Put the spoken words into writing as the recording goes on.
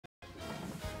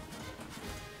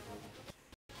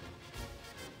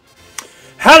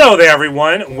Hello there,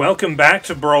 everyone. Welcome back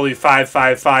to Broly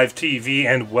 555 TV,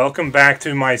 and welcome back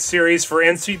to my series for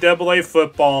NCAA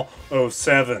Football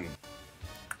 07.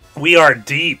 We are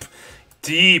deep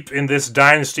in this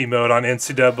Dynasty Mode on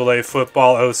NCAA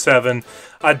Football 07.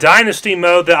 A Dynasty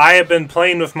Mode that I have been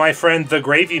playing with my friend The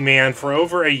Gravy Man for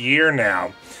over a year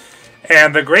now.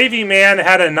 And The Gravy Man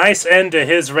had a nice end to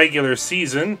his regular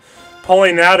season,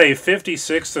 pulling out a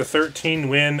 56-13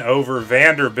 win over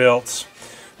Vanderbilt.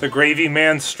 The Gravy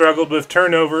Man struggled with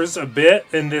turnovers a bit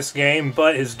in this game,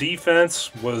 but his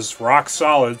defense was rock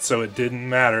solid, so it didn't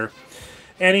matter.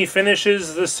 And he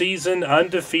finishes the season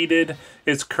undefeated,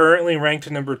 is currently ranked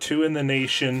number 2 in the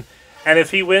nation, and if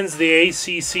he wins the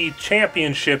ACC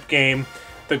championship game,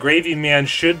 the Gravy Man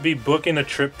should be booking a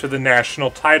trip to the national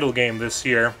title game this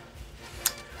year.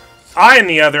 I, on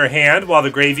the other hand, while the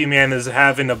Gravy Man is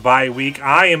having a bye week,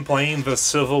 I am playing the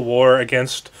Civil War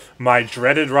against my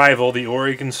dreaded rival, the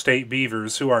Oregon State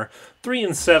Beavers, who are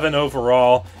 3-7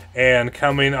 overall and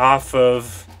coming off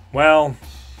of, well,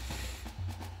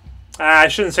 I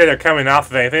shouldn't say they're coming off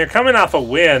of anything. They're coming off a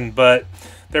win, but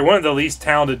they're one of the least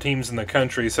talented teams in the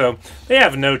country, so they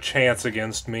have no chance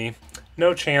against me.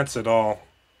 No chance at all.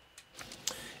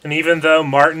 And even though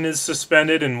Martin is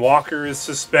suspended and Walker is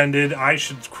suspended, I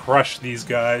should crush these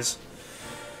guys.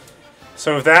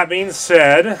 So with that being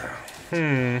said,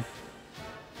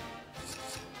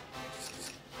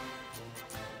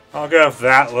 I'll go with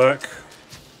that look.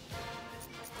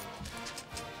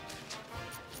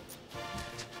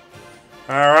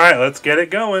 Alright, let's get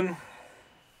it going.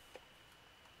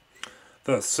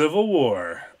 The Civil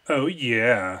War. Oh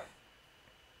yeah.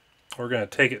 We're going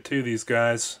to take it to these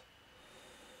guys.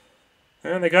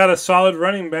 And they got a solid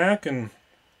running back, and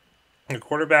the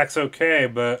quarterback's okay,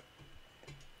 but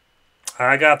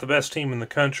I got the best team in the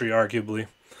country, arguably.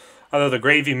 Although the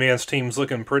Gravy Man's team's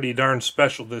looking pretty darn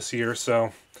special this year,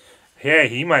 so hey,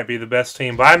 he might be the best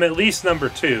team, but I'm at least number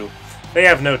 2. They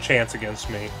have no chance against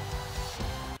me.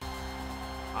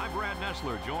 I'm Brad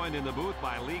Nessler, joined in the booth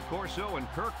by Lee Corso and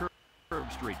Kirk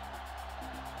Herbstreit.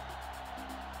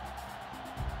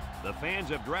 The fans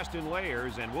have dressed in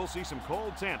layers, and we'll see some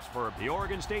cold temps for the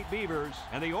Oregon State Beavers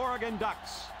and the Oregon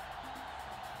Ducks.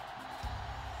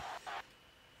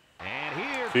 And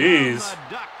here come the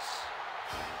Ducks.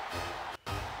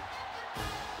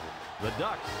 The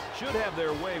Ducks should have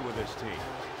their way with this team.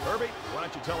 Herbie, why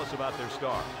don't you tell us about their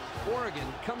star? Oregon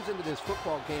comes into this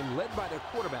football game led by their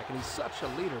quarterback, and he's such a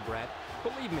leader, Brad.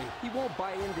 Believe me, he won't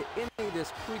buy into any of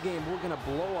this pregame "we're going to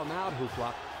blow him out"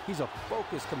 hoopla. He's a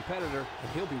focused competitor,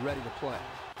 and he'll be ready to play.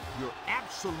 You're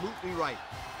absolutely right.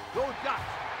 Go Ducks!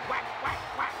 Whack, whack,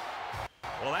 whack!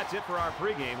 Well, that's it for our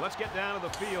pregame. Let's get down to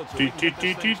the field so we can get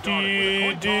this thing started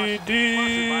with a coin toss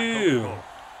sponsored by Coca-Cola.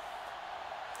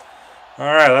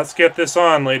 All right, let's get this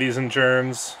on, ladies and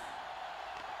germs.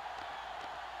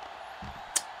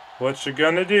 What you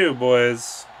gonna do,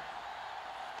 boys?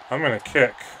 I'm gonna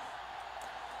kick.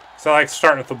 So I like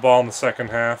starting with the ball in the second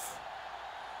half.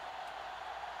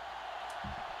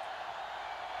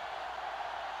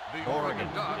 The Oregon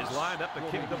is lined up to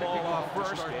kick the ball off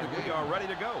first, and we are ready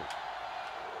to go.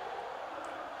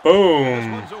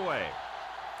 Boom. This one's away.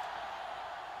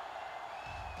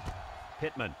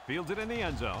 Pittman fields it in the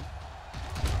end zone.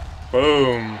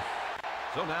 Boom.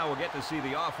 So now we'll get to see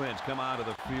the offense come out of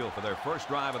the field for their first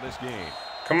drive of this game.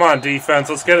 Come on, defense.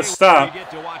 Let's get it stopped. We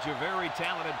get to watch a very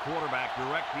talented quarterback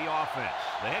direct the offense.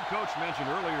 The head coach mentioned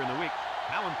earlier in the week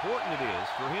how important it is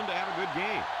for him to have a good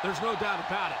game. There's no doubt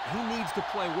about it. He needs to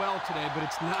play well today, but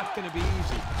it's not going to be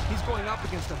easy. He's going up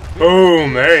against a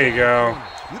boom. There you go.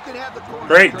 You can have the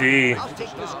great D. I'll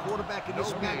take this quarterback in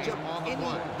this matchup any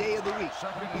day of the week.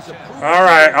 All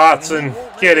right, Autzen,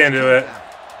 get into it.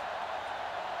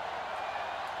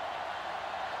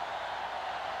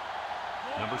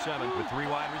 Number 7 with 3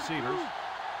 wide receivers.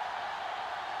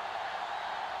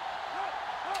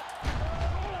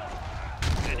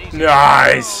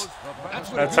 Nice.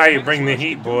 That's how you bring the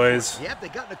heat, boys. Yep, they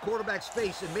got in the quarterback's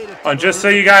face and made it. And just so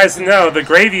you guys know, the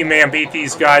Gravy Man beat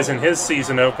these guys in his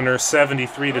season opener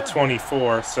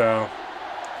 73-24. So,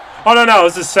 oh no, it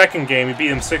was his second game. He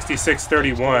beat him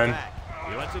 66-31.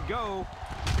 He lets it go.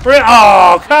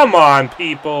 Oh, come on,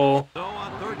 people. So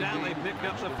on third down, they picked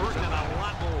up the first and a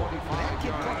lot more.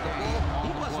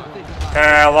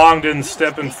 Long didn't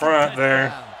step in front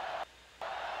there.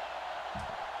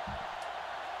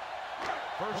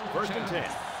 First and 10.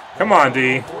 Come on,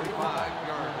 D.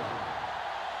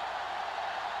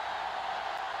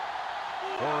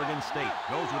 Oregon State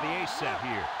goes with the ace set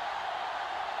here.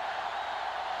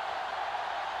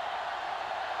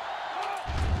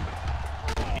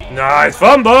 Nice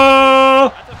fumble!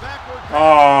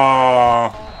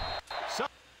 Oh.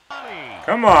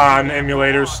 Come on,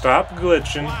 emulators, stop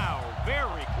glitching. Wow,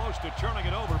 very close to turning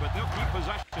it over, but they'll keep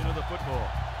possession of the football.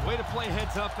 Way to play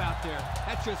heads up out there.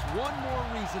 That's just one more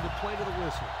reason to play to the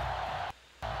whistle.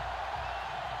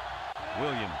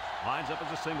 Williams lines up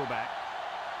as a single back.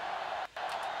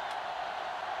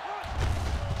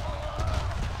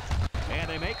 And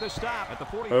they make the stop at the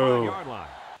 45-yard line.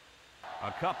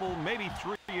 A couple, maybe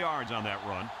 3 yards on that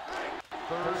run.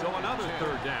 So another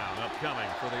third down upcoming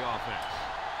for the offense.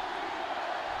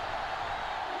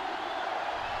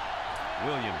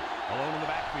 Williams alone in the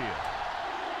backfield.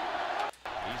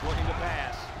 He's looking to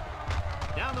pass.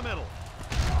 Down the middle.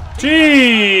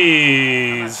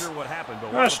 Jeez. I'm not sure what happened,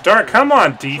 but Gosh, Dart, come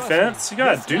on, defense. You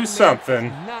got to do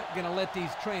something. Not going to let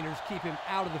these trainers keep him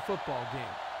out of the football game.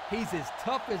 He's as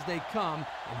tough as they come,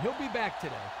 and he'll be back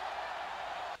today.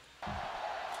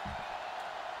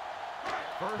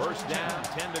 First down,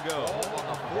 10 to go.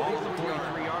 Ball on the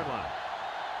 43-yard line.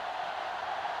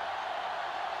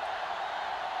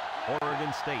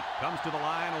 Oregon State comes to the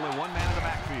line, only one man in the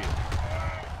backfield.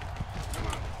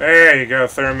 There you go,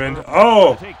 Thurman.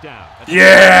 Oh,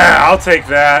 yeah, I'll take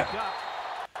that.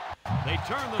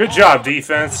 Good job,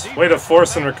 defense. Way to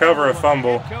force and recover a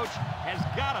fumble. Coach has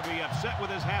got to be upset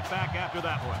with his halfback after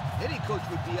that one. Any coach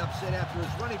would be upset after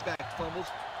his running back fumbles.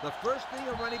 The first thing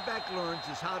a running back learns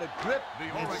is how to grip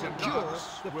and secure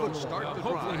the football.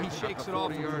 Hopefully he shakes it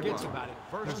off and forgets about it.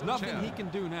 There's nothing he can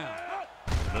do now.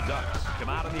 The Ducks come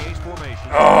out in the ace formation.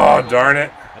 Oh, darn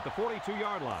it. At the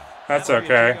 42-yard line. That's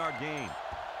okay.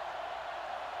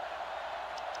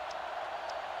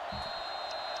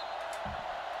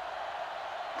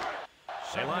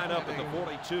 They line up at the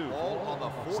 42. On the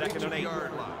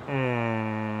 42-yard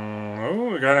line.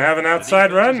 Oh, we got to have an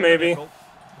outside run, maybe.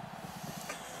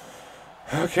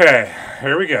 Okay,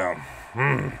 here we go.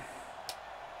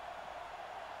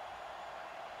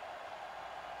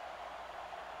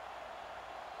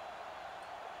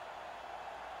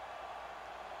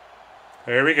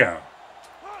 There we go.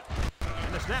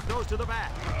 And the snap goes to the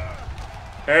back.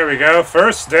 There we go.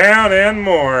 First down and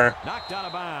more. Knocked out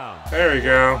of bounds. There we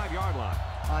go. 5-yard line.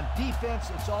 On defense,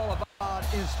 it's all about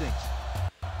instincts.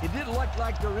 It didn't look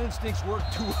like their instincts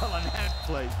worked too well on that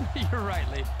play. You're right,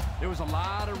 Lee. There was a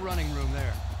lot of running room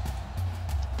there.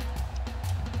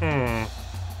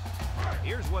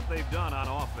 Here's what they've done on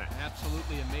offense.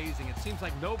 Absolutely amazing. It seems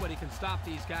like nobody can stop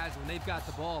these guys when they've got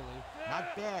the ball, Lee.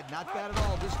 Not bad at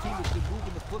all. This team has been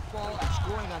moving the football and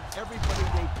scoring on everybody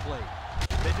they've played.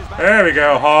 There we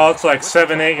go, Hall. It's like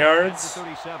 7-8 yards.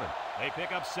 37. They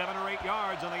pick up 7 or 8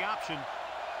 yards on the option.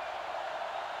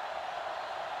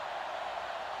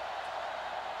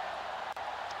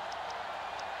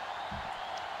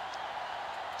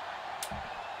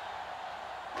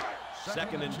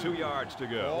 Second and 2 yards to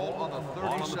go. Ball on the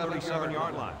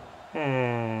 37-yard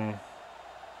line.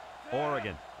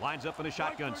 Oregon lines up in a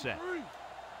shotgun set.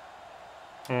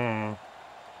 All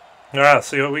right,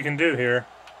 see what we can do here.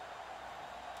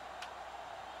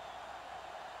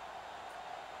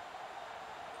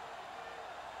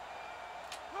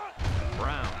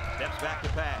 Brown steps back to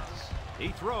pass. He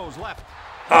throws left.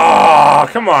 Oh,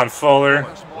 come on, Fuller.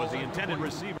 Was the intended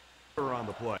receiver on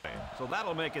the play. So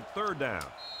that'll make it third down.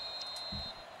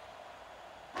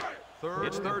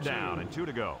 It's third down and 2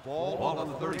 to go. Ball on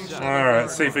the 37. All right,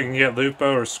 see if we can get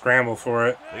Lupo or scramble for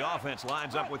it. The offense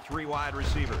lines up with 3 wide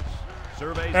receivers.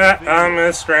 Surveys I'm going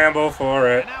to scramble for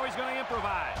it. and now he's going to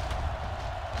improvise.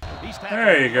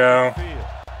 There you go.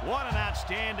 What an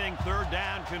outstanding third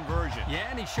down conversion. Yeah,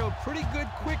 and he showed pretty good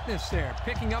quickness there,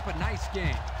 picking up a nice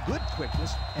game. Good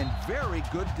quickness and very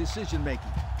good decision making.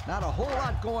 Not a whole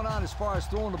lot going on as far as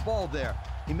throwing the ball there.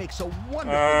 He makes a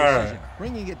wonderful decision,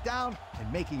 bringing it down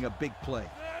and making a big play.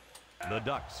 The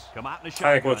Ducks come out in a shotgun.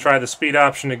 I think we'll try the speed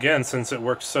option again since it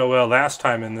worked so well last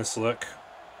time in this look.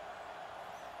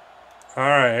 All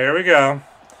right, here we go.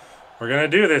 We're going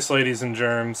to do this, ladies and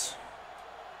germs.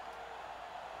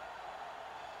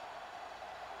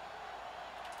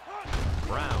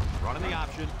 Brown running the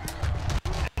option.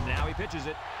 And now he pitches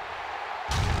it.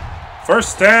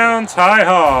 First down, Ty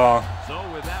Hall. So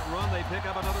with that run, they pick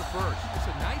up another first. It's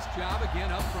a nice job again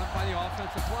up front by the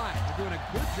offensive line. They're doing a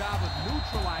good job of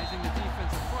neutralizing the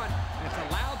defensive front, and it's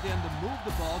allowed them to move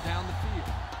the ball down the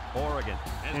field. Oregon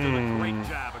has done a great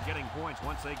job of getting points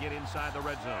once they get inside the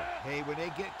red zone. Hey, when they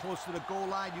get close to the goal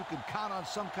line, you can count on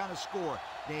some kind of score.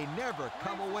 They never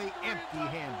come away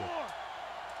empty-handed.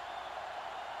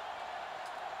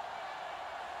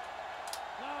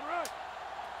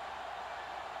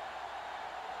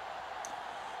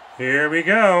 Here we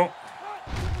go.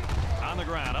 On the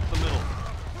ground, up the middle.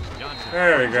 Johnson.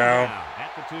 There we go.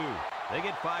 At the 2. They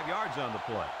get 5 yards on the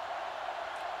play.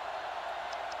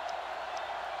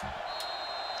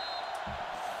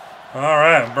 All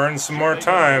right, burn some more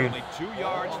time. Only 2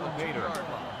 yards from pay dirt.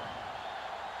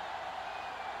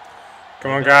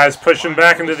 Come on, guys, push him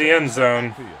back into the end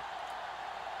zone.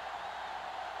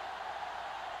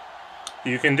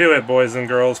 You can do it, boys and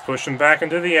girls. Push him back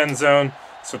into the end zone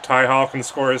so Ty Hall can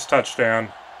score his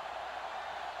touchdown.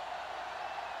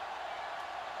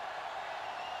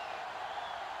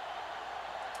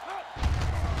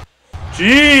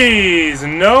 Jeez,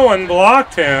 no one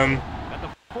blocked him. At the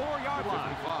 4-yard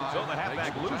line. So the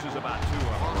halfback loses about 2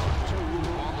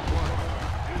 on the run.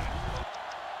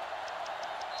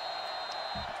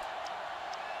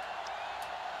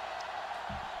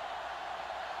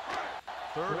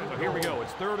 Third, and here we go.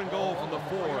 It's 3rd and goal from the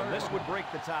 4, and this would break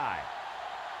the tie.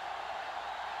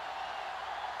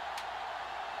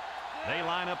 They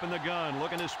line up in the gun,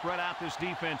 looking to spread out this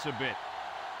defense a bit.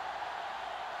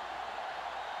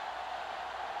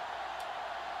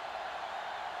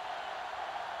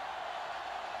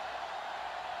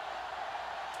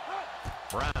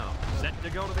 Brown set to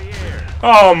go to the air.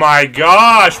 Oh my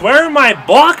gosh, where are my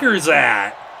blockers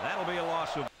at? That'll be a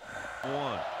loss of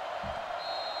 1.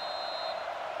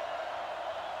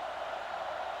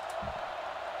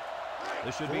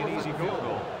 This should be an easy field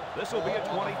goal. This will be a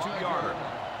 22-yarder.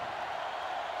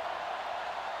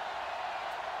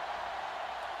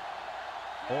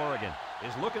 Oregon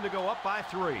is looking to go up by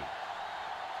 3.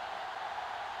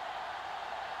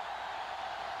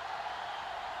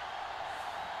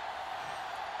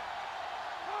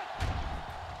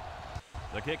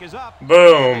 The kick is up.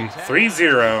 Boom,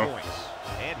 3-0.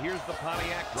 And here's the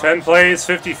Pontiac. 10 plays,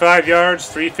 55 yards,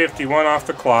 3:51 off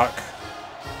the clock.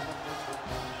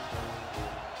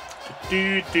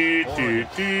 Do do do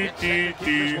do do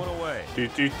do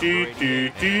do do do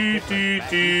do do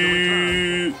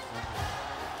do.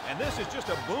 And this is just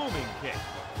a booming kick.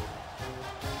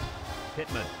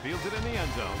 Pittman fields it in the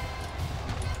end zone.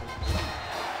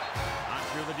 Not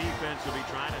sure the defense will be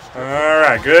trying to. All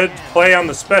right, good play on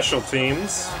the special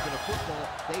teams.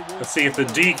 Let's see if the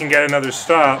D can get another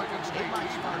stop.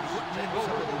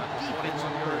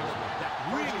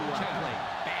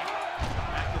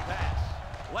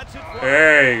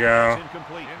 There you go.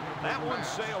 That one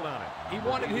sailed on it. He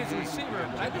wanted his receiver,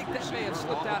 but I think that may have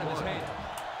slipped out of his hand.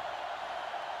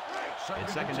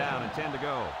 It's 2nd down and 10 to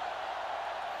go.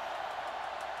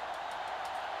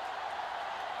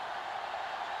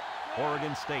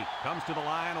 Oregon State comes to the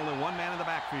line, only 1 man in the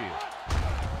backfield.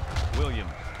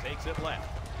 Williams takes it left.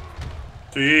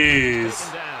 Jeez.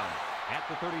 Taken down at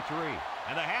the 33.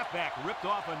 And the halfback ripped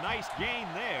off a nice gain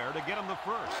there to get him the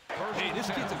first. Hey, this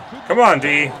kid's a good. Come on,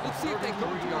 D. Let's see if they go to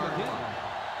him again.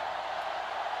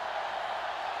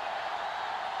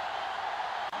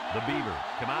 The Beavers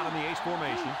come out in the ace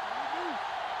formation.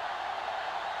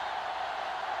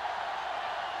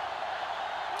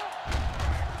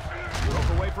 Broke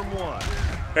away from 1.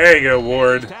 There you go,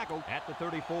 Ward. Tackle at the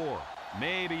 34.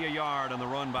 Maybe a yard on the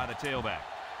run by the tailback.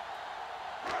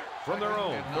 From their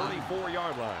own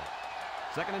 34-yard line.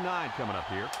 2nd and 9 coming up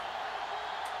here.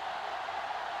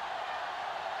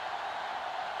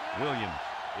 Williams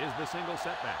is the single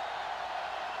setback.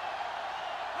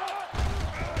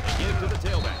 They give to the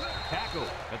tailback. Tackle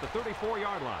at the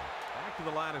 34-yard line. Back to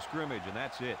the line of scrimmage, and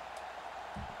that's it.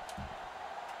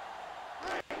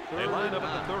 They line up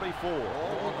at the 34.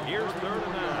 Here's 3rd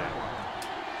and 9.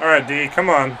 All right, D, come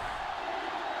on.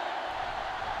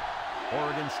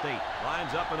 Oregon State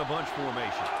lines up in a bunch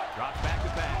formation. Drops back to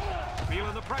back.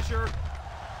 Feeling the pressure.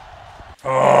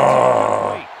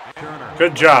 Oh,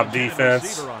 good job,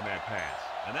 defense. On that pass.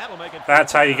 And that'll make it.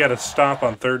 That's how you get a stop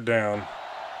on 3rd down.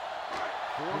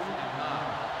 4th and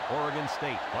 9. Oregon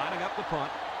State lining up the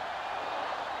punt.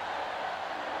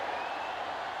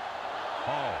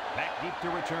 Hall back deep to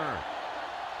return.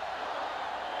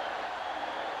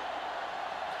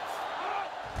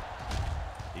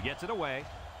 He gets it away.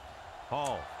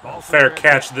 Hall. Fair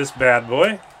catch, this bad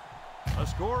boy. A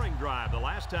scoring drive the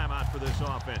last time out for this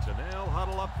offense, and they'll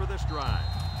huddle up for this drive.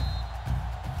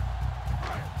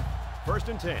 1st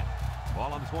and 10.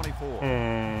 Ball on the 24.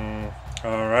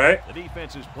 All right. The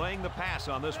defense is playing the pass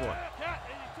on this one.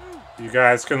 You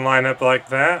guys can line up like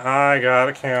that. I got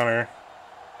a counter.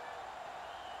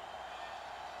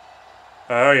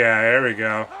 Oh, yeah, there we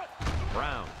go.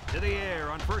 Brown to the air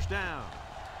on 1st down.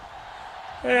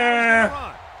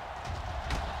 Yeah.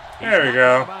 There we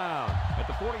go. At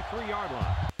the 43-yard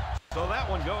line. So that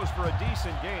one goes for a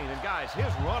decent gain. And, guys,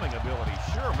 his running ability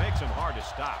sure makes him hard to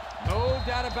stop. No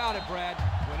doubt about it, Brad.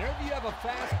 Whenever you have a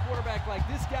fast quarterback like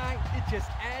this guy, it just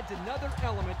adds another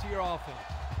element to your offense.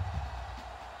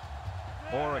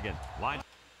 Oregon lines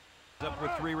up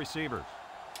with 3 receivers.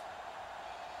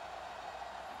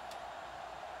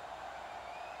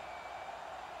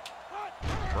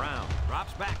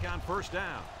 Drops back on first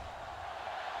down.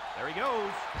 There he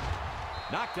goes.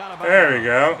 Knocked out of bounds. There we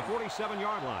go.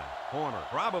 47-yard line. Corner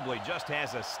probably just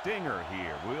has a stinger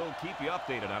here. We'll keep you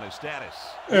updated on his status.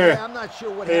 Yeah, I'm not sure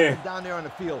what happened down there on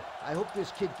the field. I hope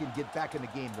this kid can get back in the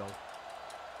game,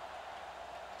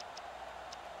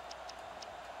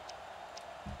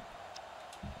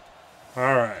 though.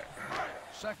 All right.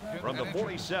 From the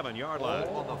 47-yard line.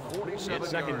 It's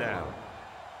second down.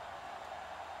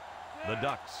 The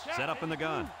Ducks set up in the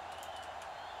gun.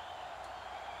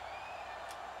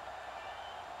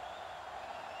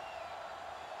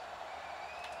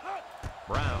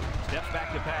 Brown steps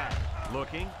back to pass.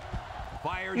 Looking.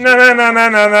 Fires. No.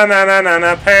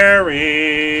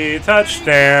 Perry.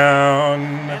 Touchdown.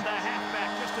 And the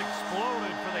halfback just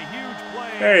exploded for the huge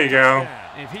play. There you go.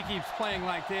 If he keeps playing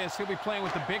like this, he'll be playing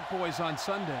with the big boys on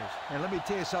Sundays. And let me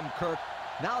tell you something, Kirk.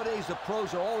 Nowadays, the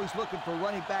pros are always looking for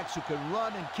running backs who can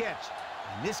run and catch.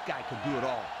 And this guy can do it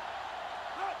all.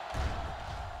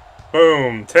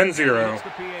 Boom. 10-0. The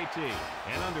PAT.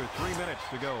 And under 3 minutes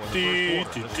to go in the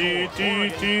first quarter.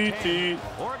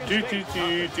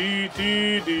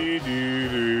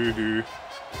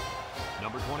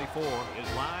 Number 24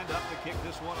 is lined up to kick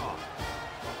this one off.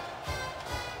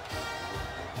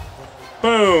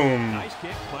 Boom. Nice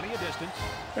kick, plenty of distance.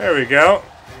 There we go.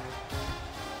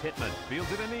 Pittman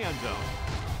fields it in the end zone.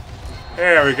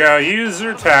 There we go.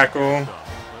 User tackle. But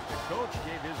the coach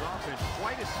gave his offense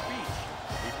quite a speech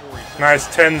before he Nice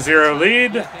 10-0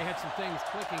 lead. They had some things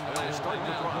clicking the last time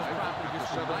out. Probably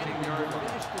just reminding them to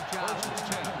finish the job.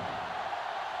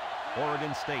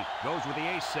 Oregon State goes with the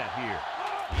ace set here.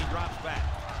 He drops back.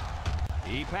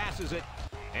 He passes it,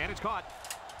 and it's caught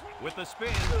with the spin.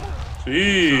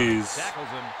 Jeez. Tackles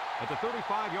him at the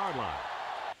 35-yard line.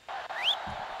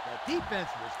 The defense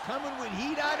was coming with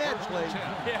heat on that play.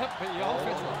 Yep, but the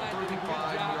offensive line did a good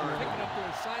job of picking up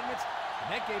their assignments, and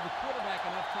that gave the quarterback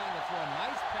enough time to throw a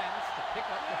nice pass to pick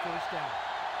up the first down.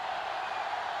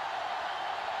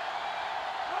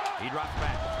 He drops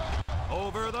back.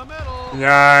 Over the middle.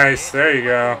 Nice. There you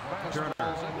go. Turner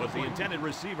was the intended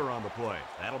receiver on the play.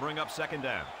 That'll bring up second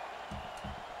down.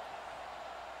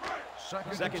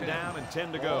 Second down and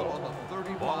 10 to go.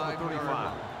 Ball on the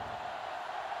 35.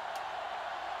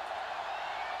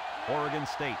 Oregon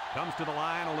State comes to the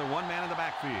line. Only one man in the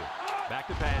backfield. Back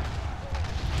to pass.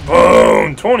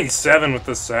 Boom. 27 with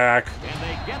the sack. And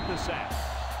they get the sack.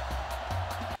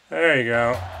 There you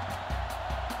go.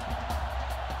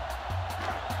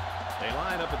 They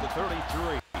line up at the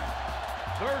 33.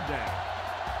 Third down.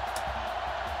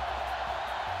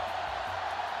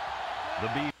 The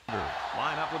Beavers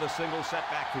line up with a single set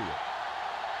backfield.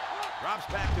 Drops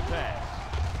back to pass.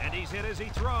 And he's hit as he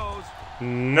throws.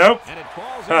 Nope. And it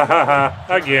falls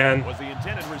Again. was the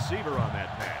intended receiver on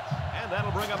that pass. And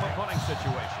that'll bring up a punting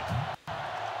situation.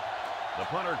 The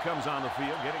punter comes on the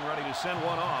field, getting ready to send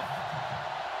one off.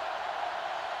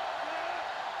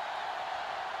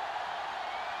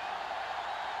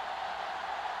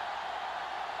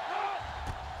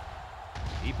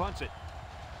 He punts it.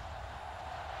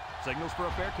 Signals for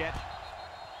a fair catch.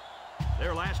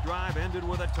 Their last drive ended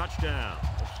with a touchdown.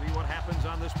 We'll see what happens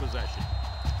on this possession.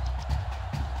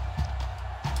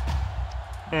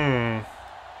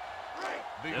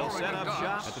 They'll set up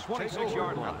shop at the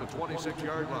 26-yard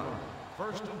line.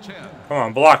 First and 10. Come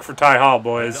on, block for Ty Hall,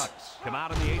 boys. Ducks come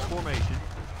out in the ace formation.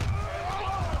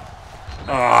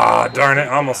 Ah, darn it.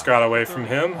 Almost got away from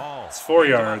him. It's 4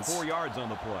 yards. 4 yards on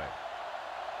the play.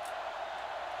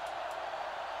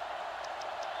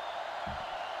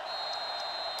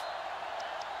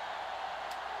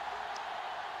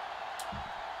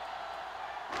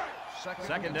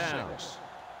 Second down.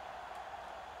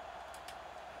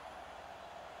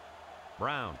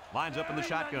 Brown lines up in the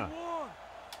shotgun.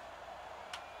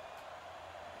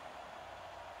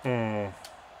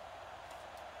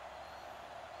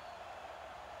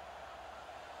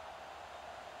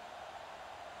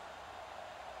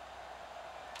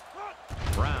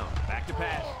 Brown back to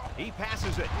pass. He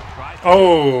passes it.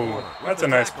 Oh, that's a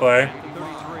nice play.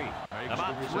 33.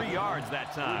 About 3 yards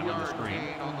that time on the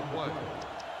screen.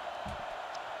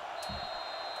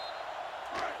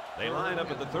 They line up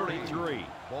at the 33.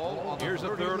 Here's a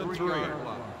 3rd and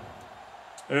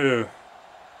 3. Ooh.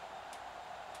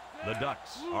 The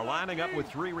Ducks are lining up with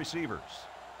 3 receivers.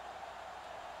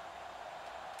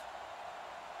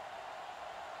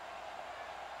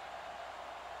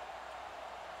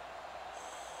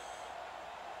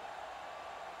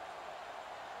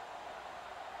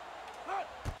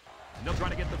 And they'll try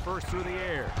to get the first through the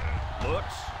air.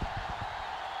 Looks.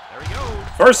 There he goes.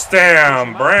 First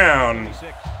down, Brown.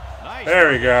 Nice.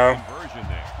 There we go. Conversion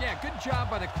there. Yeah, good job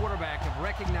by the quarterback of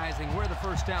recognizing where the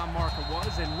first down marker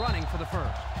was and running for the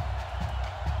first.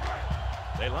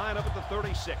 They line up at the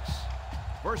 36.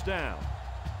 First down.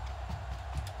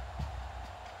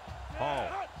 Hall,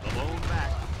 the lone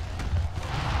back.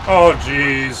 Oh,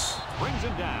 jeez. Brings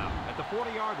him down at the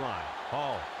 40-yard line.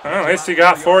 Hall. Well, at least he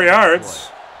got 4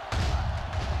 yards.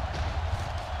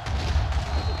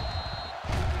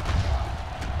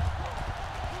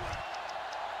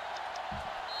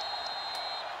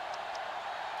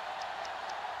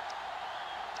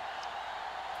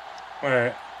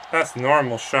 Wait, that's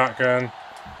normal shotgun.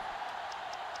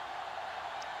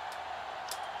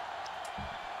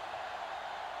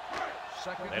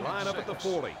 They line up at the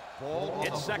 40.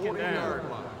 It's second down.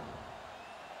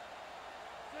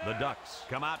 The Ducks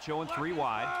come out showing 3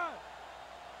 wide.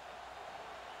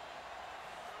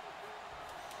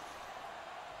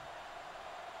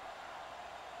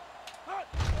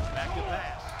 Back to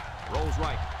pass. Rolls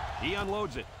right. He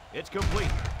unloads it. It's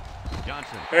complete.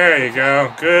 Johnson. There you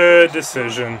go. Good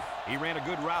decision. He ran a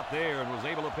good route there and was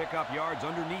able to pick up yards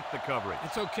underneath the coverage.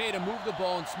 It's okay to move the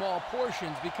ball in small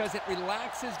portions because it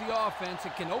relaxes the offense.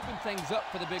 It can open things up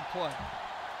for the big play.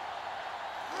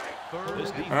 All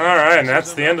right, and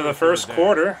that's the end of the first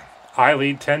quarter. I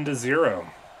lead 10-0.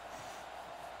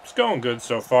 It's going good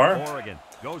so far. Oregon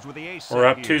goes with the ace. We're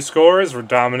up 2 scores. We're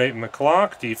dominating the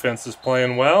clock. Defense is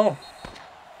playing well.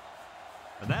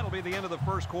 And that'll be the end of the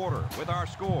first quarter with our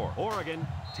score. Oregon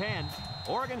 10,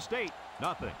 Oregon State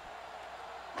nothing.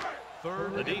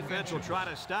 The defense will try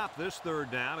to stop this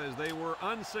third down as they were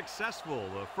unsuccessful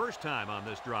the first time on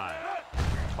this drive.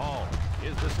 Hall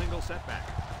is the single setback.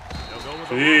 They'll go with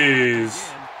the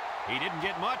Jeez. He didn't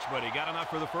get much, but he got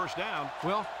enough for the first down.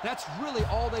 Well, that's really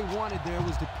all they wanted there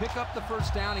was to pick up the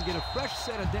first down and get a fresh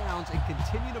set of downs and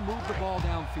continue to move the ball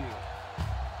downfield.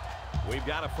 We've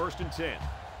got a 1st and 10.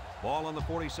 Ball on the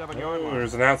 47-yard line.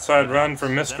 There's an outside run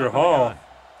from Mr. Hall.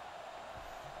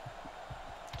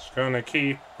 Just gonna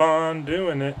keep on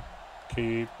doing it.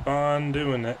 Keep on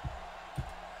doing it.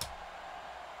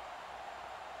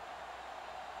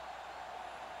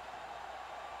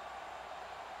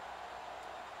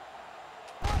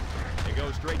 It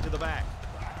goes straight to the back.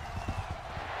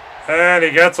 And he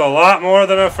gets a lot more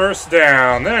than a first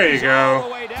down. There you All the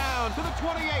go. way down to the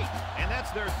 28. And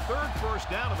that's their 3rd first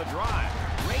down of the drive.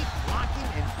 Great blocking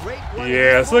and great running.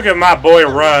 Yes, look at my boy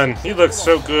run. He looks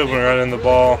so good when running the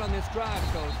ball. On this drive,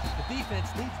 Coach. The defense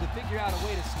needs to figure out a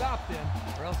way to stop them,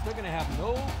 or else they're going to have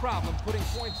no problem putting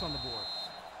points on the board.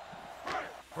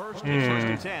 First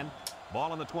and 10.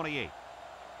 Ball on the 28.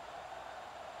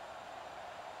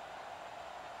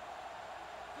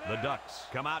 The Ducks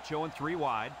come out showing 3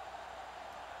 wide.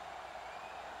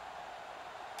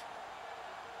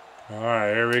 All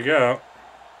right, here we go.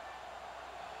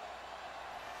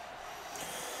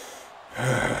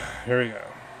 Here we go.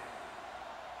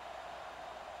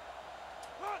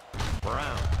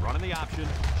 Brown running the option.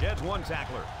 Sheds 1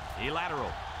 tackler. He lateral.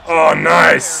 Oh,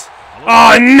 nice.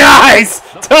 Oh, nice.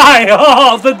 Ty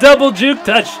Hall, the double juke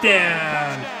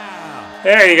touchdown.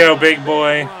 There you go, big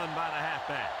boy.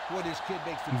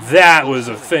 That was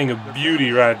a thing of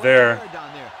beauty right there. They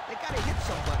gotta hit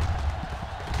somebody.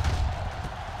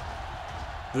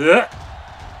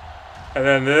 And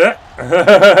then that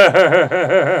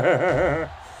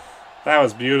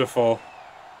was beautiful.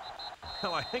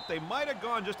 Well, I think they might have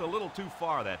gone just a little too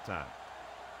far that time.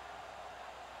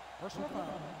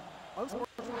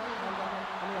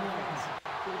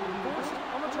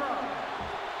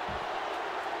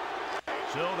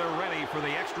 So they're ready for the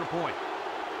extra point.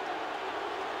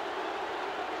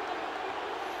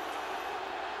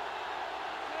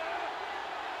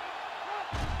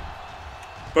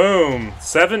 Boom,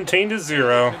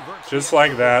 17-0, just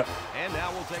like that. And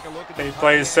now we'll take a look at He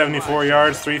plays 74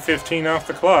 yards, 3:15 off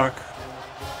the clock.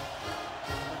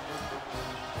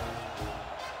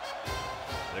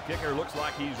 The kicker looks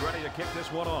like he's ready to kick this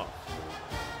one off.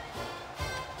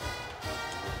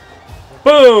 He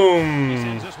Boom!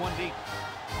 sends this one deep.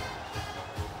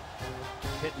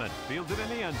 Pittman fields it in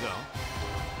the end zone.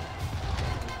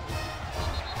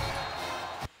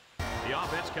 The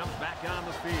offense comes back on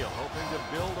the field, hoping to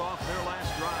build off their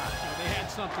last drive. They had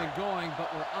something going,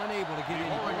 but were unable to get in.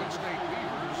 Oregon State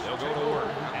Beavers. They'll go to work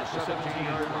at the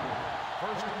 17-yard line.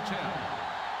 1st and 10.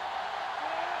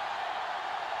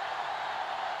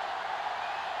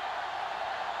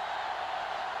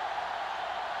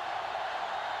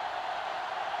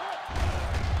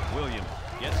 Williams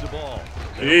gets the ball.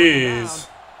 Jeez.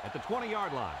 At the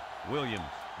 20-yard line, Williams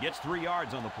gets 3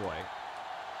 yards on the play.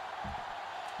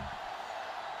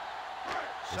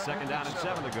 It's 2nd down and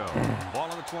 7 to go. Ball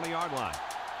on the 20-yard line.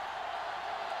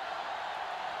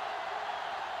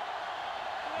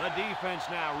 The defense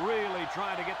now really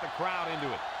trying to get the crowd into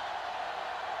it.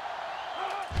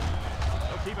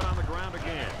 They'll keep it on the ground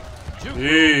again.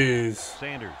 Jeez.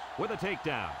 Sanders with a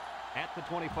takedown at the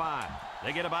 25.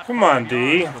 They get about Come on,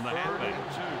 D. from the halfback.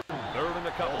 Third and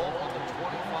a couple on the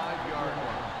 25-yard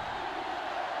line.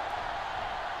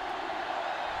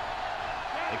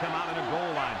 They come out in a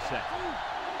goal line set.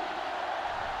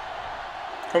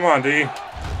 Come on, D. Hands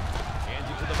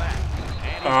it to the back.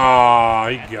 Oh,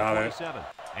 he got it.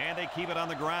 And they keep it on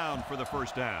the ground for the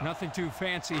first down. Nothing too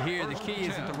fancy here. The key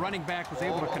is that the running back was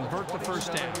able to convert the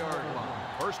first down.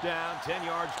 First down, 10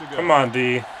 yards to go. Come on,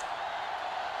 D.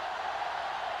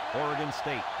 Oregon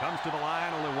State comes to the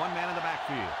line, only one man in the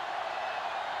backfield.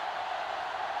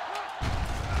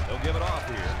 They'll give it off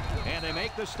here. And they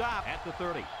make the stop at the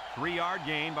 30. 3-yard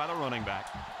gain by the running back.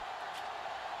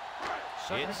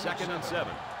 It's second and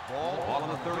 7. Ball on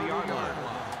the 30-yard line.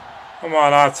 Come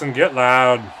on, Autzen, get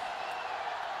loud.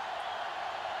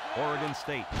 Oregon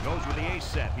State goes with the ace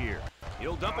set here.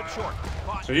 He'll dump it short.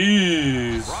 Caught.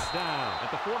 Jeez. Brought down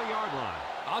at the 40-yard line.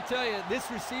 I'll tell you,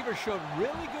 this receiver showed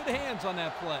really good hands on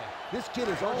that play. This kid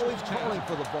is always calling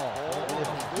for the ball. And if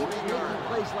he keeps making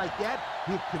plays like that,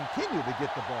 he'll continue to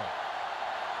get the ball.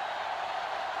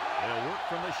 They'll work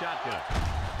from the shotgun.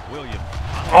 Williams.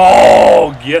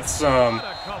 Oh, get some. What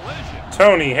a collision.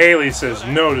 Tony Haley says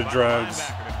no to drugs.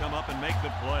 Linebacker to come up and make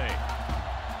the play.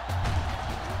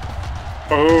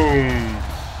 Boom.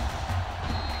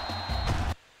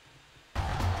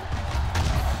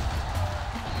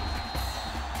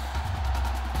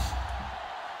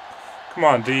 Come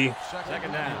on, D.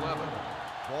 Second down. 11.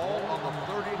 Ball on the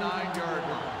 39-yard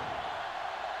line.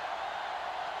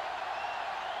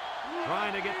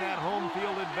 Trying to get that home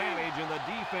field advantage, and the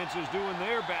defense is doing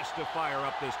their best to fire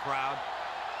up this crowd.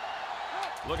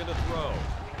 Looking to throw.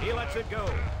 He lets it go.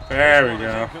 There we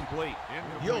go. Incomplete.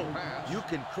 You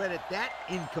can credit that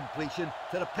incompletion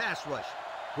to the pass rush.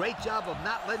 Great job of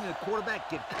not letting the quarterback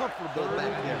get comfortable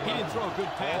back there. He didn't throw a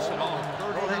good pass at all.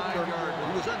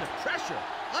 He was under pressure.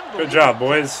 Good job,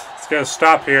 boys. Let's get a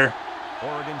stop here.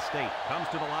 Oregon State comes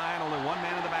to the line, only one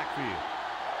man in the backfield.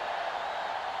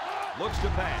 Looks to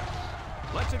pass.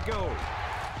 Lets it go.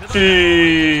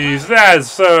 Jeez, that is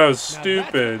so Now,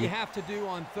 stupid. that's what you have to do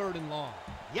on 3rd and long.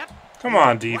 Yep. Come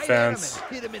on, defense.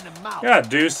 Hit him in the mouth. You gotta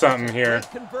do something here.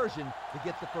 Great conversion to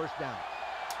get the first down.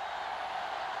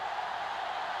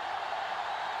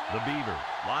 The Beavers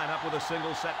line up with a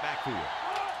single set backfield.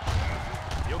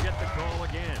 He'll get the call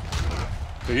again.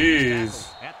 Jeez.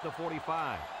 At the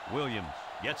 45. Williams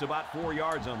gets about 4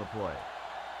 yards on the play.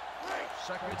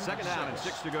 It's second down and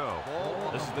 6 to go.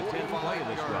 This is the 10th play of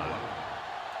this drive.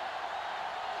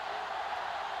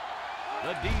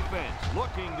 The defense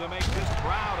looking to make this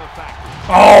crowd a factor.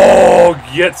 Oh,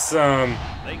 get some.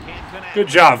 They can't connect. Good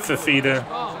job, Fafita.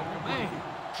 Oh, man.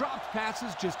 Dropped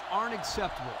passes just aren't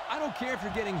acceptable. I don't care if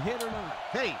you're getting hit or not.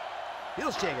 Hey,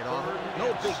 he'll shake it off.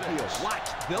 No big deal. Watch.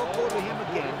 They'll go to him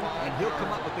again, and he'll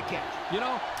come up with the catch. You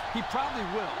know, he probably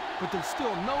will, but there's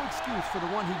still no excuse for the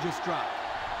one he just dropped.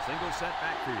 Single set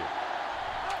backfield.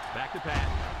 Back to pass.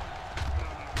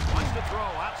 Wants to throw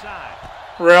outside.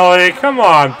 Really? Come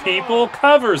on, people.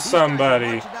 Cover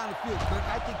somebody.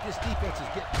 I think this defense is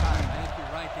getting tired. I think you're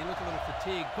right. They look a little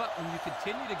fatigued, but when you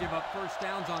continue to give up first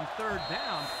downs on 3rd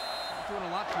down, you're doing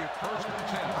a lot to your coach.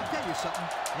 I'll tell you something.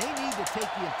 They need to take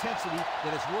the intensity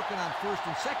that is working on 1st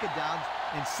and 2nd downs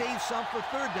and save some for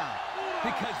 3rd down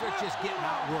because they're just getting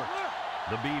outworked.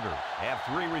 The Beavers have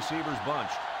 3 receivers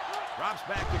bunched. Drops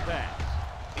back to pass.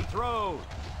 He throws.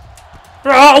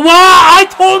 Bro, what? I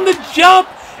told him to jump,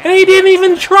 and he didn't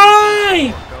even try.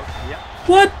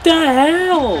 What the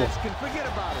hell?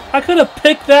 I could have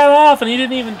picked that off, and he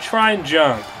didn't even try and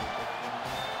jump.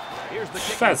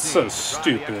 That's so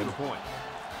stupid.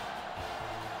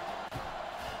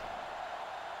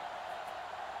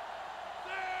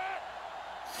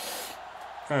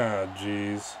 Oh,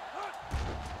 jeez.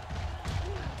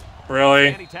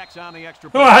 Really?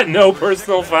 What? No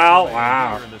personal foul?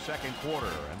 Wow. In the second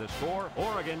quarter, and the score: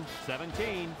 Oregon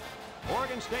 17,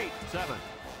 Oregon State 7.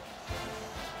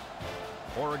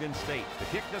 Oregon State to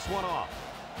kick this one off,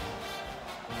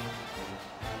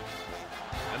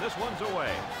 and this one's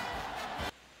away.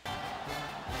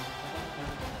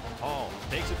 Hall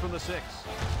takes it from the 6.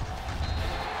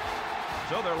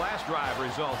 So their last drive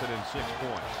resulted in 6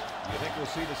 points. Do you think we'll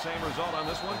see the same result on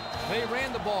this one? They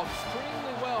ran the ball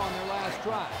extremely well on their last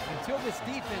drive. Until this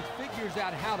defense figures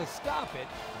out how to stop it,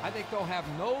 I think they'll have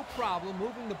no problem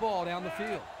moving the ball down the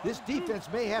field. This defense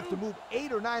may have to move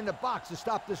 8 or 9 in the box to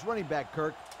stop this running back,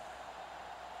 Kirk.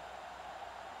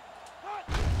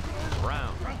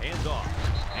 Brown hands off.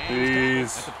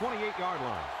 Jeez. At the 28-yard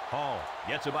line. Hall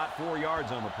gets about 4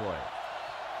 yards on the play.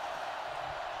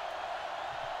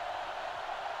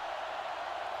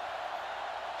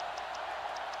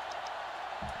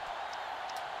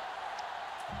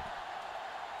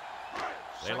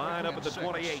 They line up at the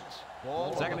 28.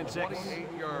 Second and 6.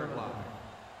 8-yard line.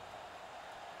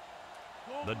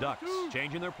 The Ducks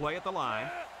changing their play at the line.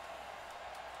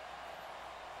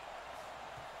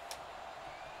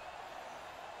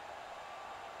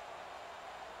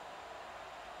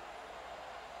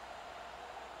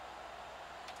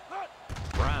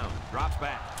 Brown drops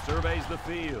back, surveys the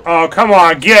field. Oh, come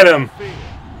on, get him.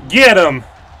 Get him.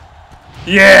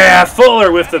 Yeah,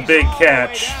 Fuller with the big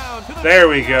catch. There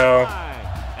we go.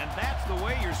 And that's the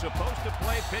way you're supposed to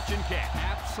play pitch and catch.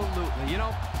 Absolutely. You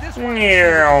know, this one is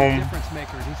Meow. a difference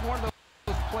maker. He's one of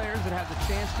those players that has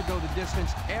a chance to go the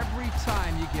distance every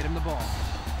time you get him the ball.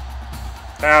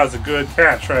 That was a good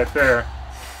catch right there.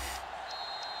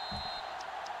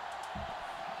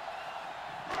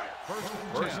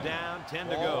 First down, 10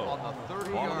 to go. On the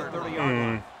 30-yard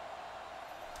line.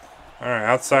 All right,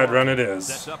 outside run it is.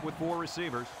 Sets up with 4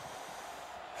 receivers.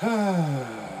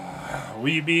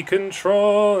 We be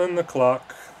controlling the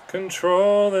clock.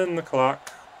 Controlling the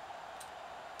clock.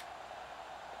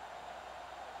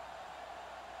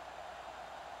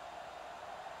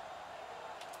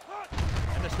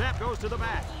 And the snap goes to the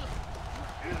back.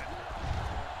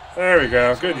 There we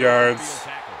go. Good yards.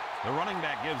 The running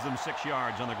back gives them 6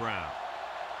 yards on the ground.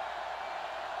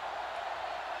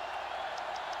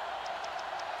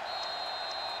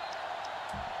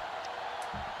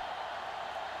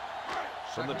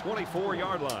 From the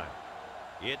 24-yard line,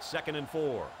 it's 2nd and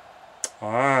 4.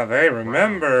 Ah, they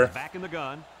remember. Back in the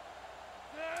gun.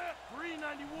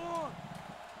 391.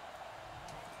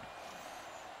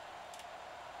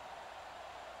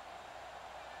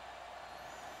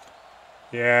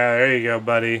 Yeah, there you go,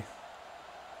 buddy.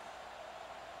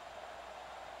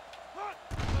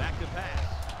 Back to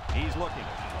pass. He's looking.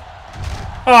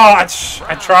 Oh,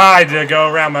 I tried to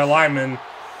go around my lineman.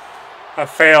 I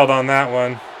failed on that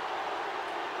one.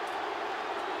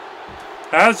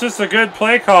 That was just a good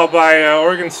play call by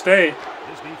Oregon State.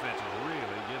 This defense is really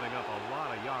giving up a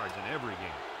lot of yards in every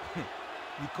game.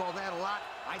 You call that a lot?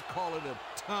 I'd call it a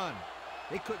ton.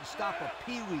 They couldn't stop a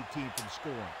peewee team from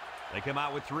scoring. They come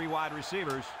out with 3 wide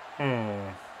receivers.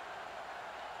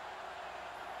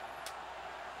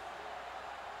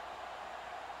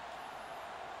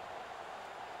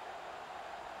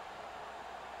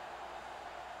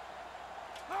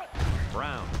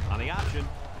 Brown on the option.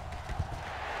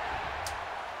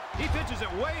 He pitches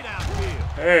it way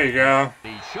downfield. There you go.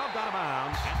 He's shoved out of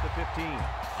bounds at the 15.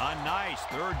 A nice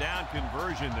 3rd down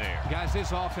conversion there. Guys,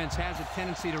 this offense has a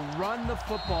tendency to run the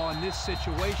football in this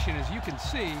situation, as you can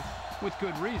see, with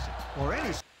good reason. Or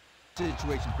any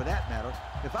situation for that matter.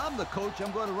 If I'm the coach,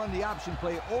 I'm going to run the option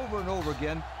play over and over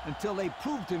again until they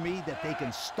prove to me that they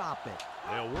can stop it.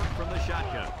 They'll work from the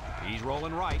shotgun. He's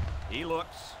rolling right. He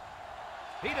looks.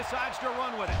 He decides to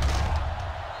run with it.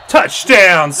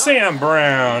 Touchdown, Sam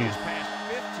Brown. He's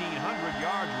passed 1,500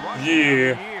 yards rushing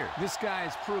Yeah. on the year. This guy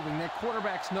is proving that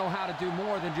quarterbacks know how to do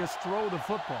more than just throw the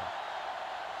football.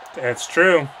 That's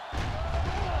true.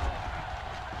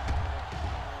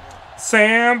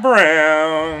 Sam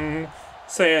Brown.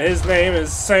 Say his name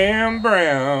is Sam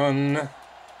Brown.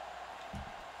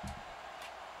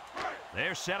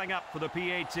 They're setting up for the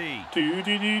PAT. Do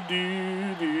do do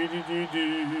do do do do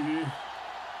do.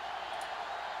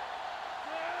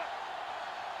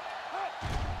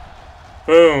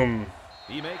 Boom.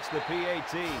 He makes the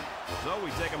PAT. So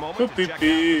we take a moment Boop to boop check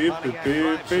boop out boop the Pontiac boop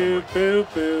drive boop summary. boop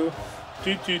boop.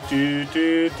 Do do do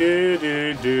do do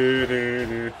do do do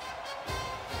do.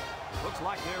 Looks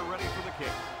like they're ready for the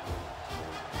kick.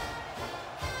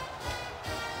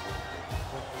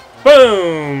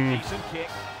 Boom. Decent kick.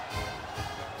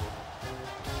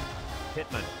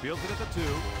 Pittman fields it at the 2.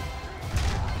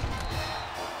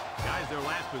 Guys, their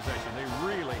last possession, they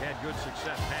really had good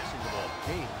success passing the ball.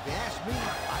 Hey, if you ask me,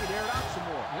 I'd air it out some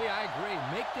more. Hey, I agree.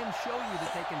 Make them show you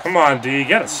that they can. Come on, D. You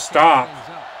gotta stop.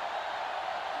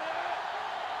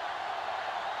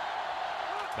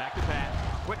 Back to pass.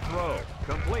 Quick throw.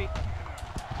 Complete.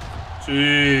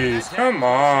 Jeez, come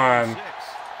on.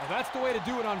 Well, that's the way to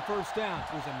do it on 1st down.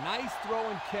 It was a nice throw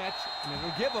and catch, and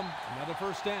it'll give them another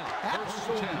 1st down.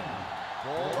 Absolutely.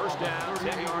 First down,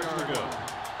 10 yards to go.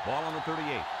 Ball on the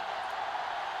 38.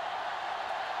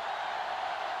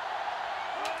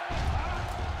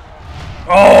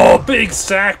 Oh, big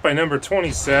sack by number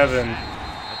 27.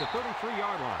 At the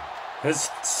 33-yard line. His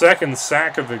 2nd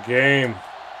sack of the game.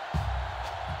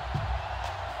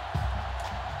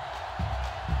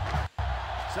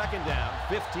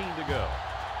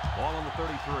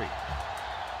 3.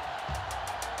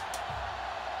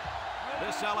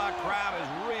 This sellout crowd is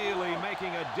really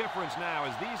making a difference now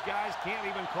as these guys can't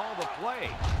even call the play.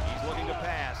 He's looking to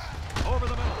pass over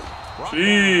the middle.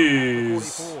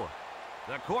 Jeez.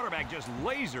 The quarterback just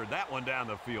lasered that one down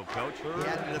the field, Coach.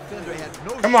 Yeah, the defender had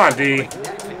no Come on, D.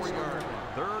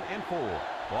 3rd and 4.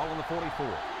 Ball on the 44.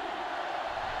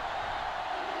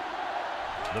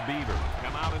 The Beavers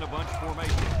come out in a bunch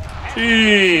formation.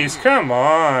 Jeez, come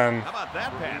on. How about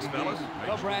that pass, fellas?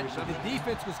 Well, Brad, the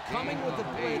defense was coming with the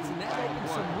blitz, and that opened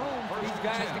some room for these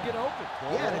guys to get open.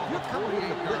 Yeah, and if you're coming with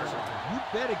the blitz, you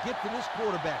better get to this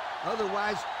quarterback.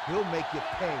 Otherwise, he'll make you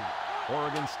pay.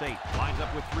 Oregon State lines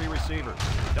up with 3 receivers.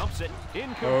 Dumps it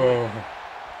incomplete. Oh.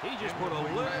 He just put a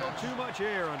little too much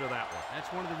air under that one.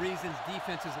 That's one of the reasons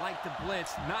defenses like to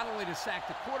blitz, not only to sack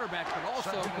the quarterback, but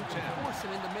also to force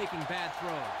him into making bad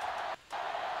throws.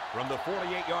 From the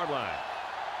 48-yard line,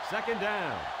 2nd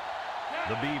down.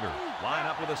 The Beavers line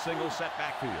up with a single set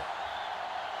backfield.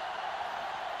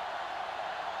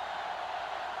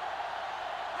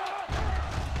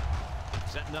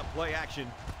 Setting up play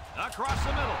action across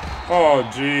the middle. Oh,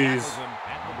 jeez.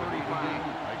 At the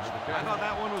 35. I thought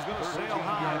that one was going to sail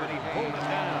high, but he pulled it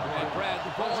down. And Brad,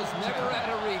 the ball is never out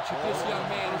of reach if this young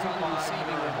man is on the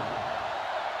receiving end.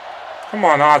 Come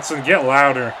on, Otson, get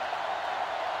louder.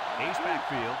 Ace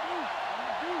backfield.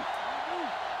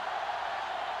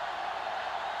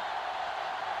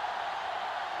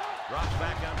 Drops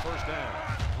back on 1st down.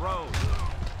 Throws.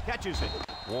 Catches it.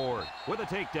 Ward with a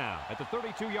takedown at the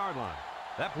 32-yard line.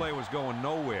 That play was going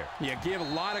nowhere. Yeah, give a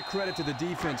lot of credit to the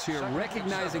defense here,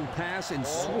 recognizing pass and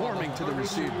swarming to the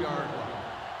receiver.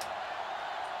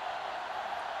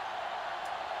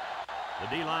 The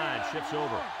D-line shifts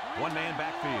over. One-man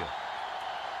backfield.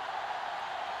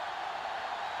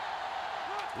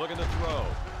 Looking to throw.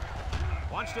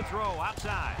 Wants to throw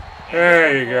outside.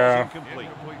 There you go. Incomplete.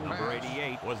 Number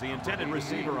 88 was the intended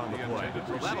receiver on the play.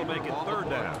 So that'll make it 3rd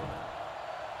down.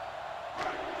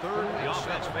 The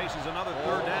offense faces another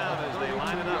 3rd down as they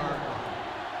line it up.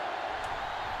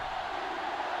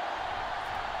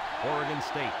 Oregon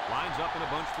State lines up in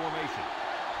a bunch formation.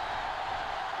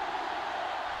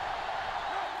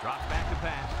 Drops back to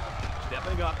pass.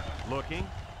 Stepping up. Looking.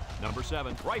 Number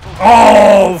 7. Rifles.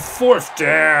 Oh, 4th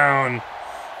down.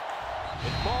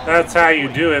 That's how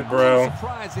you do it, bro. I'm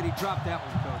surprised that he dropped that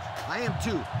one, Coach. I am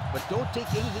too, but don't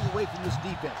take anything away from this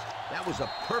defense. That was a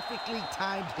perfectly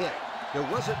timed hit. There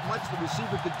wasn't much the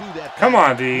receiver could do that. Come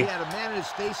on, D. He had a man in his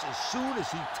face as soon as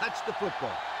he touched the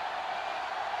football.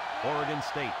 Oregon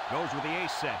State goes with the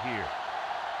ace set here.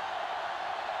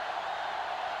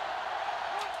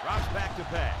 Drops back to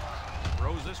pass.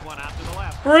 Throws this one out to the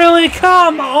left. Really?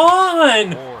 Come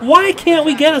on! Why can't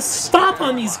we get a stop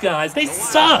on these guys? They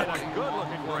suck. Good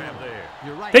looking grab there.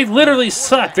 You're right. They literally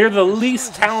suck. They're the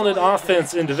least talented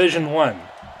offense in Division I.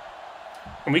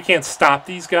 And we can't stop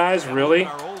these guys, really?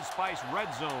 Our Old Spice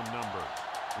red zone number.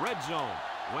 Red zone,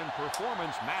 when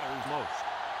performance matters most.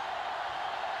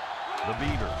 The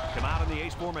Beavers come out in the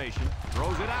ace formation.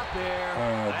 Throws it out there.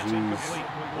 That's incomplete.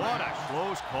 What a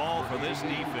close call for this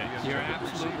defense. You're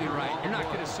absolutely right. You're not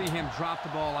going to see him drop the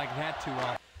ball like that too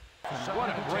often. What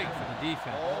a break for the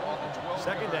defense.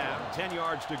 2nd down, 10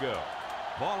 yards to go.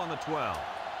 Ball on the 12.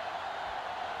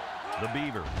 The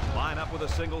Beavers line up with a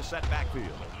single set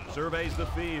backfield. Surveys the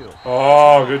field.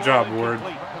 Oh, good job, Ward.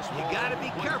 You got to be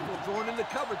careful throwing in the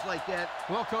coverage like that.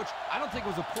 Well, Coach, I don't think it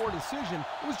was a poor decision.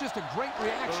 It was just a great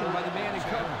reaction by the man in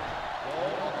coverage.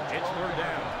 It's 3rd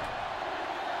down.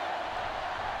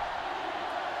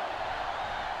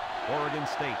 Oregon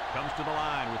State comes to the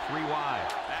line with 3 wide.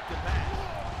 Back to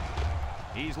pass.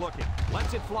 He's looking.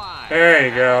 Lets it fly. There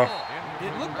you go.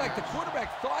 It looked like the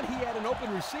quarterback thought he had an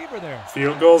open receiver there.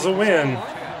 Field goal's a win.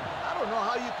 I don't know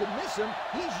how you could miss him.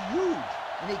 He's huge.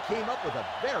 And he came up with a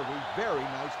very, very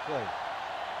nice play.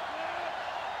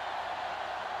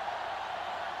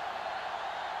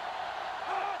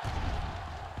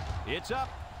 It's up.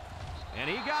 And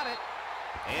he got it.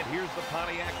 And here's the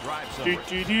Pontiac drive Do, summary.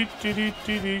 do, do, do, do,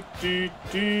 do, do,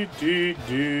 do, do,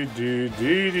 do,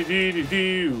 do, do, do,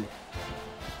 do.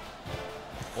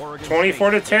 Oregon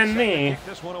 24 to State 10 set me. kick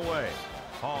this one away.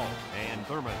 Hall and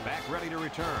Thurman back ready to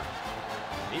return.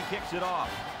 He kicks it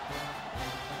off.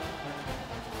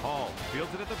 Hall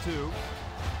fields it at the 2.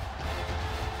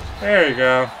 There you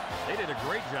go. They did a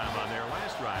great job on their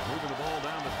last drive, moving the ball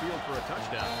down the field for a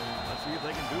touchdown. Let's see if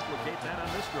they can duplicate that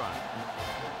on this drive.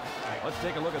 Let's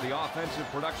take a look at the offensive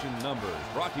production numbers,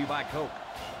 brought to you by Coke.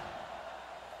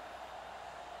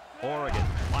 Oregon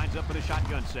lines up in a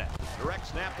shotgun set. Direct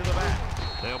snap to the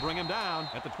back. They'll bring him down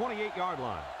at the 28-yard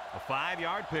line. A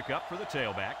 5-yard pickup for the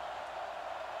tailback.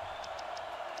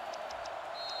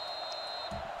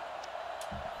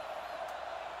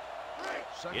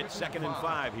 It's 2nd and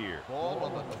 5 here. Ball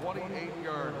on the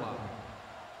 28-yard line.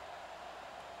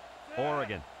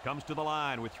 Oregon comes to the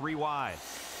line with 3 wide.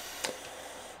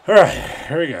 All right,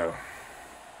 here we go.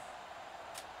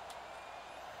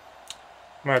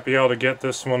 Might be able to get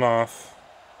this one off.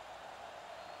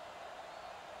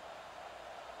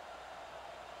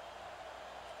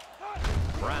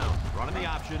 Brown running the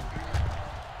option.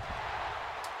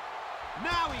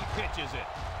 Now he pitches it.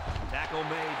 Tackle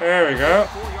made. There we go.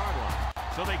 4-yard line.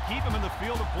 So they keep him in the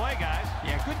field of play, guys.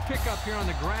 Yeah, good pickup here on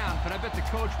the ground, but I bet the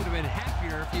coach would have been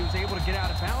happier if he was able to get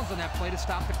out of bounds on that play to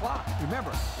stop the clock.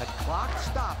 Remember, the clock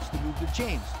stops to move the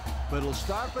chains, but it'll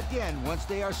start again once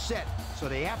they are set, so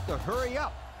they have to hurry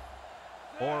up.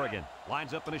 Oregon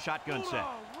lines up in a shotgun set.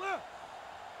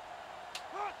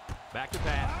 Back to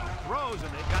pass. Throws,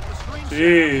 and they've got the screen set.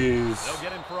 Jeez. They'll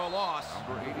get him for a loss.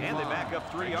 And they back up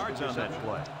 3 yards on that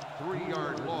play.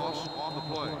 3-yard loss on the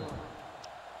play.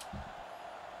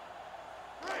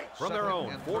 From their own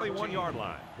 41-yard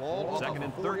line. 2nd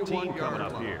and 13 coming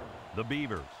up here. The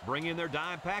Beavers bring in their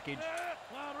dime package.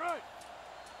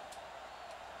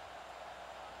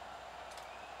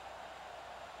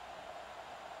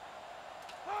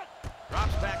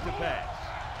 Drops back to pass.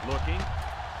 Looking.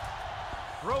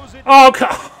 Throws it. Oh,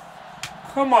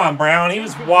 come on, Brown. He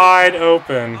was wide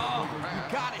open. Oh,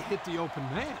 you got to hit the open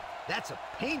man. That's a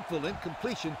painful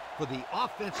incompletion for the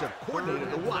offensive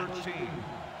coordinator to watch.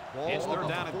 It's 3rd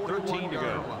down and 13 to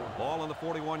go. Ball on the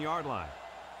 41-yard line.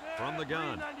 From the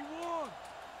gun.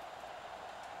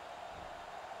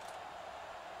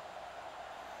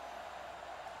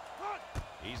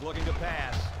 He's looking to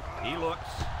pass. He looks.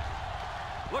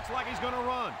 Looks like he's going to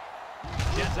run.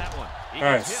 Gets that one. He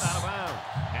gets hit out of bounds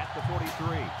at the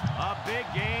 43. A big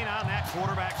gain on that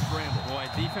quarterback scramble. Boy,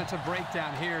 defensive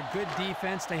breakdown here. Good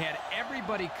defense. They had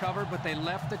everybody covered, but they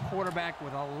left the quarterback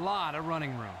with a lot of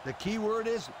running room. The key word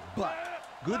is but.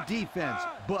 Good defense,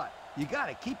 but you got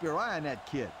to keep your eye on that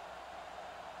kid.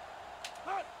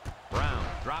 Brown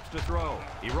drops to throw.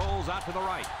 He rolls out to the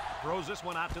right. Throws this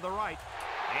one out to the right.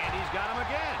 And he's got him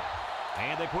again.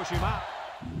 And they push him out.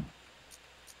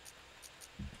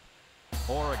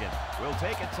 Oregon will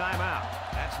take a timeout.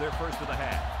 That's their first of the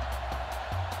half.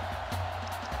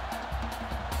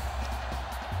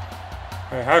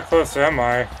 Hey, how close am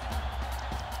I?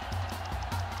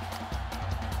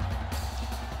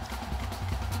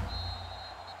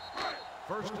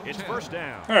 It's 1st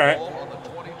down. All right. Ball on the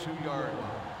 22-yard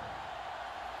line.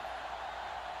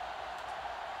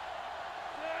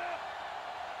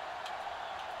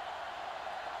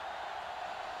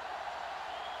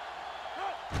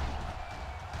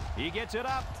 He gets it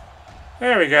up.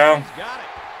 There we go. He's got it.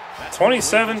 That's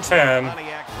 27-10.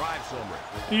 Pontiac drive summary.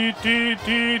 Do do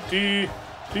do do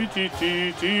do do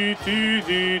do do do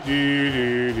do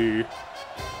do do.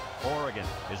 Oregon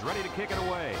is ready to kick it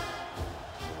away.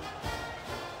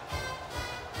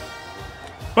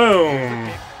 Boom.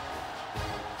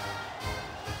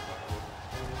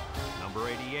 Number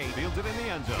 88 fields it in the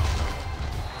end zone.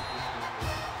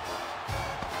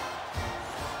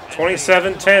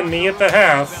 27-10, me at the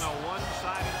half. It's been a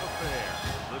one-sided affair.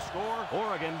 The score,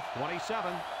 Oregon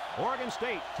 27, Oregon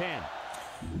State 10.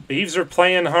 Beavs are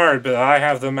playing hard, but I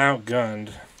have them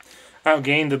outgunned.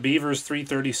 Outgained the Beavers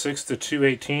 336 to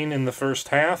 218 in the first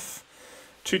half.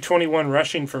 221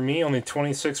 rushing for me, only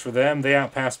 26 for them. They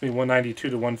outpassed me 192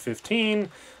 to 115.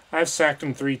 I've sacked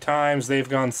them 3 times. They've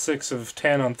gone 6 of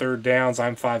 10 on 3rd downs.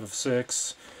 I'm 5 of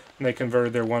 6. And they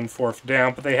converted their 1 4th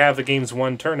down, but they have the game's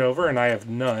 1 turnover, and I have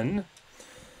none.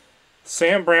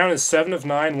 Sam Brown is 7 of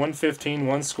 9, 115,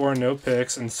 1 score, no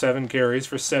picks, and 7 carries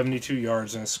for 72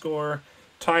 yards and a score.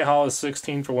 Ty Hall is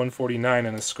 16 for 149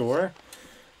 and a score.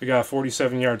 We got a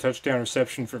 47-yard touchdown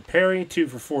reception for Perry, 2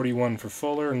 for 41 for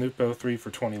Fuller, and Lupo 3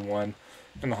 for 21.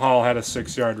 And the Hall had a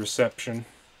 6-yard reception.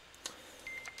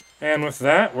 And with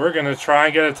that, we're going to try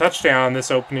and get a touchdown on this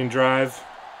opening drive.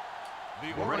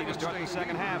 We're ready to start the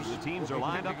second half. The teams are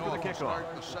lined up for the kickoff.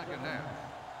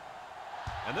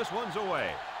 And this one's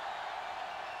away.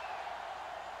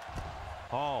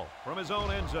 Hall from his own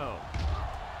end zone.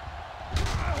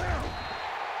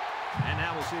 And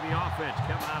now we'll see the offense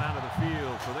coming out onto the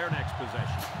field for their next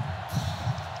possession.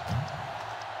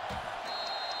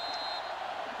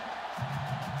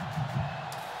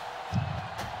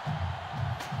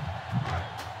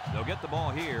 They'll get the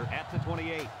ball here at the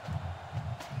 28.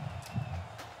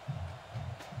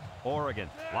 Oregon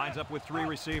lines up with 3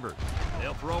 receivers.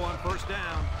 They'll throw on 1st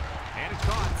down. And it's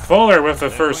caught. Fuller with the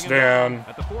 1st down.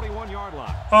 At the 41-yard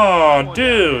line. Oh,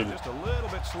 dude. Just a little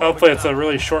bit slow. Hopefully it's a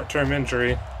really short-term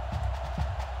injury.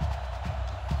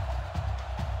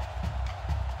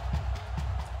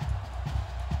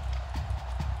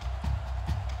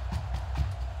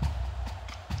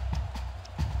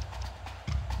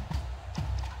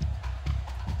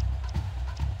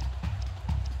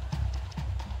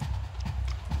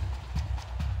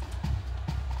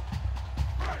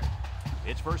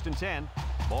 It's 1st and 10.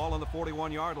 Ball on the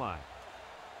 41-yard line.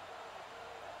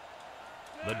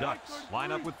 The Ducks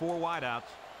line up with 4 wideouts.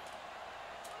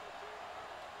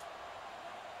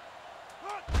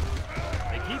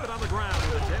 They keep it on the ground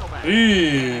with a tailback.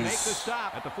 They make the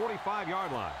stop at the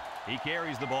 45-yard line. He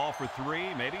carries the ball for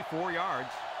 3, maybe 4 yards.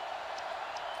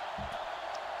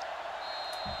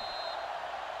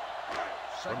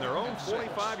 From their own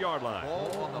 45-yard line.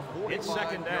 It's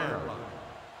 2nd down.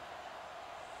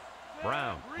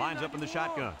 Brown lines up in the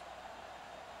shotgun.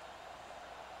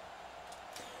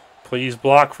 Please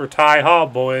block for Ty Hall,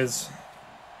 boys.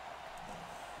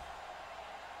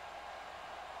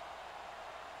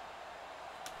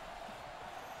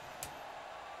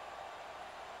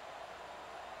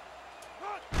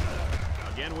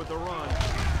 Again with the run.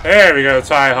 There we go,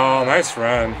 Ty Hall. Nice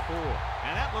run. And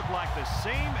that looked like the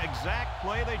same exact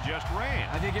play they just ran.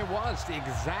 I think it was the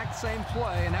exact same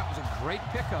play, and that was a great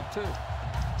pickup, too.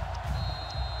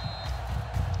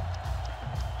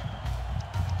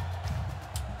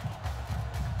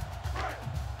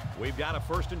 We've got a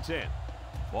 1st and 10.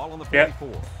 Ball on the 44.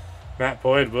 Yep. Matt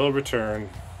Boyd will return.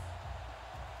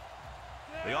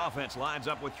 The offense lines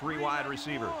up with 3 wide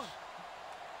receivers.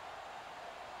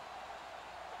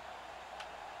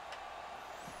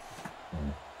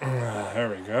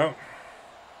 There we go.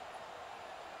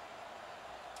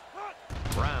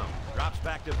 Brown drops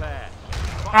back to pass.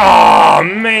 Oh,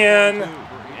 man.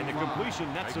 And the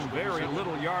completion nets some very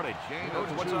little yardage. Coach,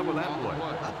 what's up with that play?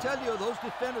 I'll tell you, those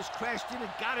defenders crashed in and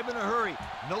got him in a hurry.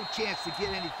 No chance to get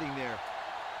anything there.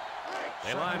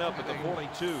 They line up at the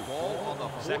 42.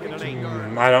 2nd and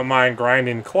 8. I don't mind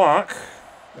grinding clock.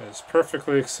 It's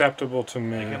perfectly acceptable to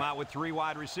me. They come out with 3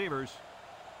 wide receivers.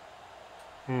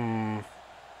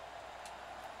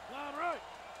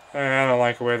 I don't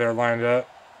like the way they're lined up.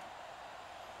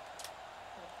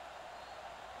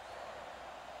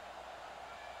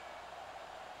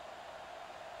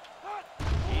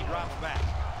 He drops back.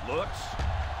 Looks.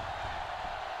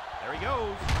 There he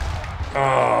goes.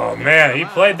 Oh, man. He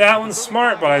played that one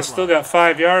smart, but I still got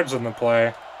 5 yards on the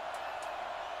play.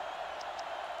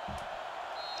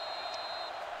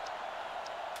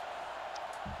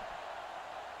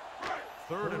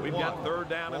 We've got 3rd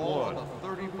down and 1.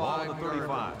 Ball on the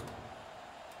 35.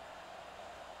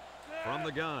 From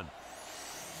the gun.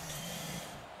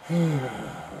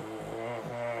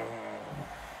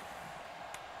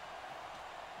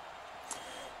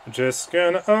 Just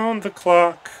gonna own the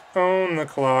clock, own the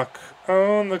clock,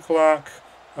 own the clock,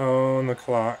 own the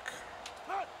clock.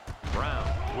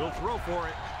 Brown will throw for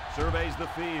it. Surveys the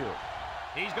field.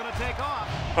 He's going to take off.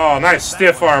 Oh, nice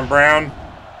stiff arm, Brown.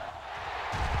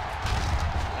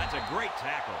 That's a great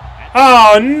tackle.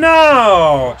 Oh,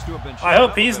 no! I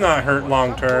hope he's not hurt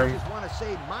long term. Some coaches want to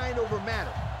say mind over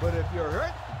matter, but if you're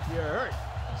hurt, you're hurt.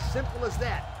 Simple as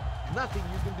that. Nothing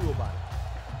you can do about it.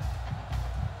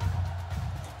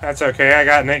 That's okay. I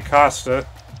got Nate Costa.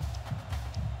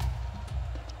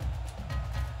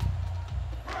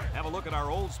 Have a look at our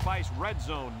Old Spice Red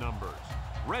Zone numbers.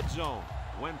 Red Zone,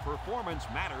 when performance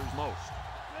matters most.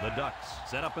 The Ducks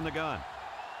set up in the gun.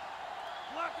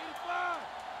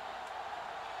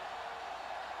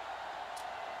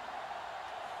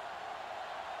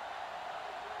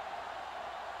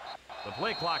 The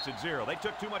play clock's at 0. They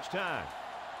took too much time.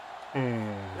 There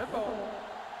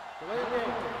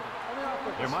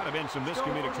might have been some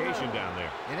miscommunication down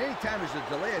there. And anytime there's a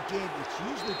delay of game, it's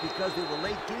usually because they were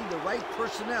late getting the right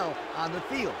personnel on the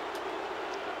field.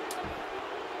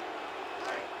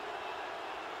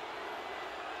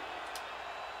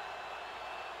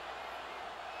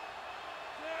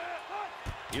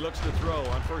 He looks to throw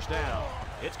on 1st down.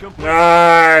 It's complete.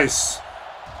 Nice.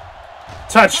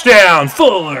 Touchdown,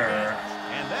 Fuller.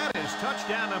 And that is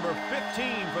touchdown number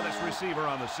 15 for this receiver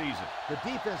on the season. The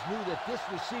defense knew that this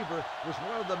receiver was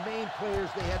one of the main players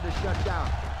they had to shut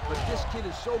down. But this kid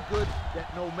is so good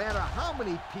that no matter how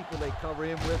many people they cover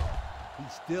him with, he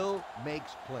still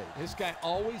makes plays. This guy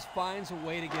always finds a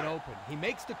way to get open. He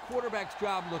makes the quarterback's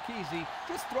job look easy.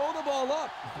 Just throw the ball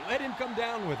up. Let him come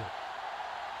down with it.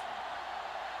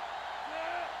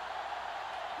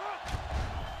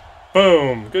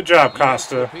 Boom. Good job,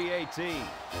 Costa. PAT.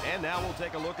 And now we'll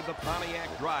take a look at the Pontiac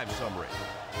drive summary.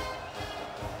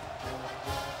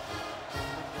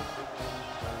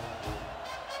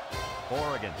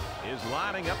 Oregon is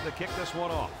lining up to kick this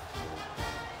one off.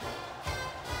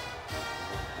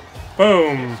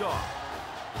 Boom. It's off.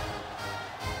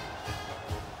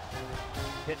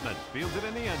 Pittman fields it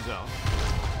in the end zone.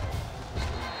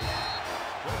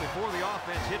 Well, before the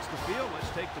offense hits the field,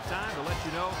 let's take the time to let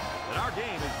you know that our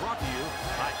game is brought to you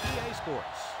by EA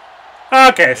Sports.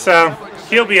 Okay, so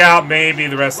he'll be out maybe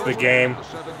the rest of the game.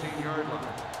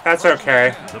 That's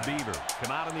okay. The Beavers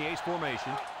come out in the ace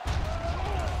formation.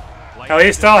 At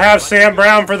least I'll have Sam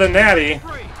Brown for the natty.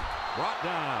 Brought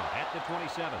down at the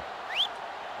 27.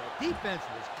 The defense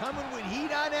was coming with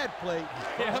heat on that play.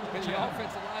 Yep, and the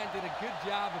offensive line did a good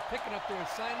job of picking up their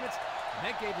assignments, and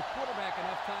that gave the quarterback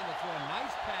enough time to throw a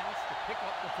nice pass to pick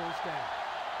up the first down.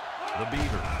 The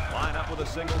Beavers line up with a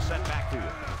single set backfield.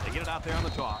 They get it out there on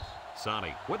the toss.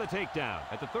 Sonny with a takedown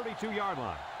at the 32-yard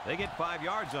line. They get 5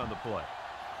 yards on the play.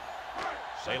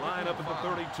 They line up at the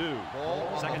 32.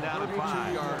 Second down and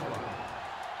 5.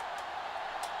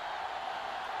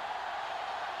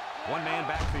 One man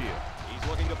backfield. He's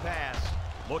looking to pass.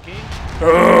 Looking.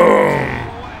 Boom.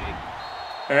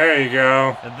 There you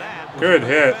go. And that was good a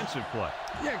hit. defensive play.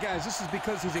 Yeah, guys, this is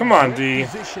because he's Come on, D.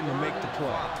 position to make the play.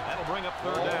 That'll bring up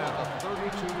third down.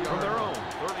 32 from their own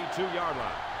 32-yard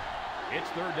line. It's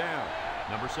third down.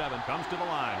 Number 7 comes to the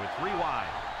line with 3 wide.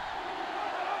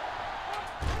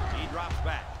 He drops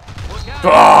back.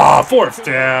 Ah, fourth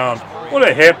down. What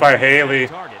a hit by Haley.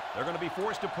 They're going to be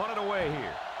forced to punt it away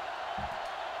here.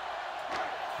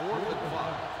 4th and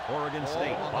 5. Oregon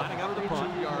State lining up the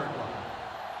punt.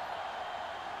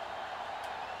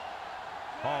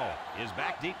 Hall is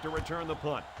back deep to return the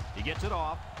punt. He gets it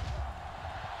off.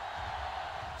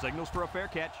 Signals for a fair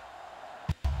catch.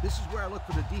 This is where I look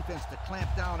for the defense to clamp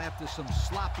down after some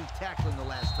sloppy tackling the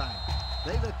last time.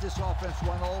 They let this offense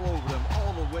run all over them,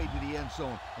 all the way to the end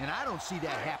zone, and I don't see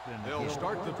that happening. They'll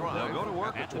start the drive. They'll go to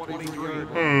work at the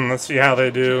 23. Let's see how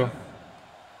they do.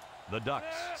 The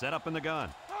Ducks set up in the gun.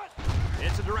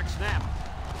 It's a direct snap.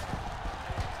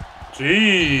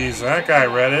 Jeez, that guy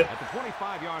read it. At the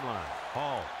 25-yard line,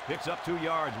 Hall picks up 2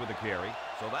 yards with a carry,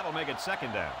 so that'll make it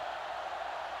second down.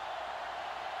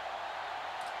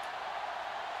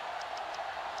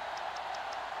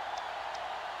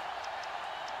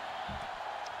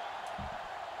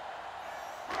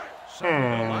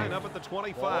 They'll line up at the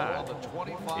 25.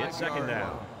 It's second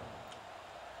down.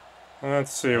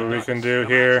 Let's see what we can do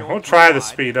here. We'll try the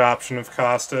speed option of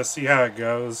Costa, see how it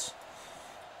goes.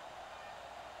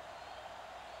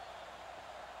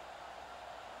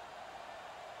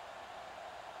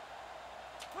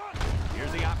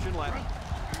 Here's the option left.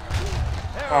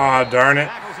 Aw, darn it.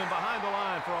 Tackles him behind the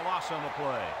line for a loss on the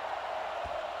play.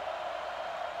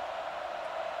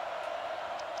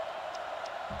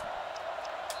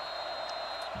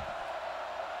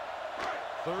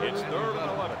 It's third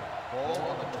and 11. Ball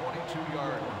on the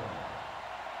 22-yard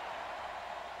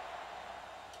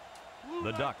line.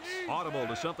 The Ducks audible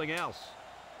to something else.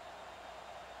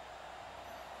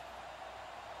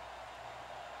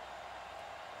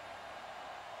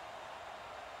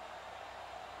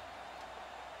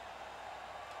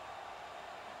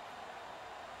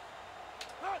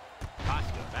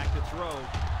 Costa back to throw.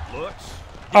 Looks.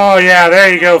 Oh, yeah,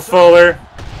 there you go, Fuller.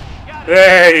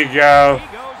 There you go. He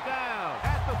goes down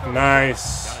at the 30.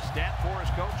 Nice. Got a stat for us,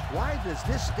 Coach? Why does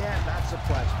this stat not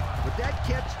surprise me? With that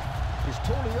catch, his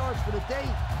total yards for the day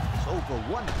is over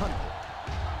 100.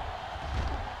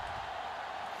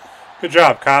 Good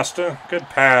job, Costa. Good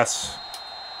pass.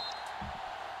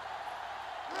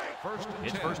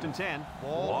 It's first and 10.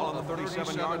 Ball on the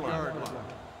 37-yard line.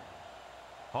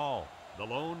 Hall, the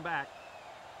lone back.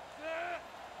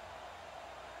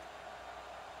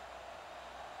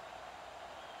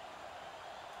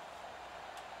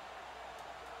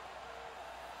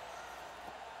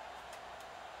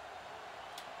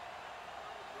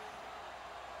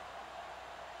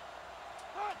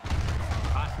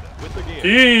 With the give.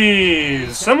 Jeez.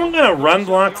 Someone gonna run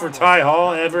block for Ty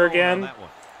Hall ever again?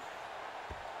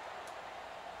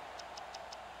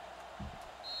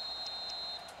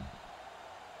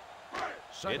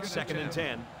 It's second and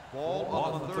 10. Ball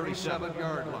on the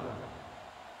 37-yard line.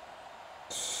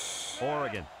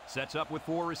 Oregon sets up with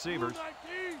 4 receivers.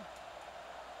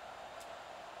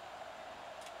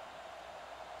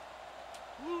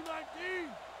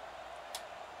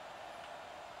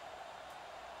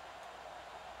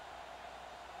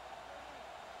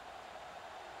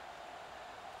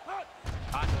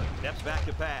 Steps back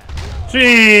to pass.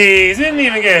 Jeez, didn't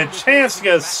even get a chance to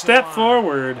get a step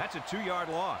forward. That's a 2-yard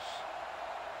loss.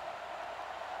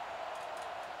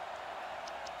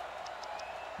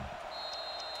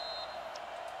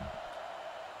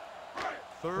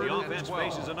 The offense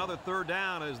faces another third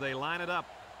down as they line it up.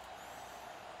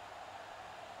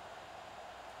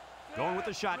 Going with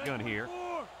the shotgun here.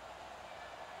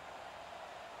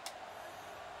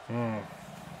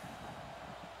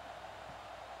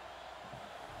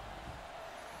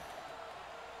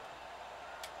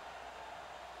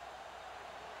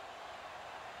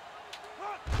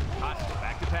 Costa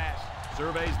pass.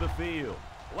 Surveys the field.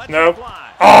 Nope.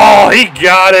 Oh, he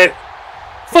got it.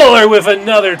 Fuller with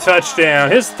another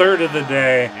touchdown. His third of the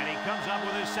day. And he comes up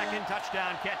with his second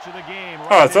touchdown catch of the game.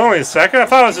 Oh, it's only his second? I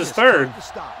thought it was his third.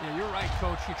 Yeah, you're right,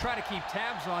 Coach. You try to keep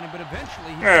tabs on him, but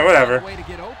eventually he whatever. finds a way to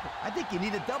get open. I think you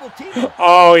need a double team.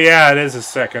 Oh, yeah, it is his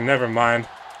second. Never mind.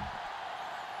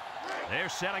 They're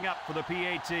setting up for the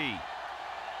PAT.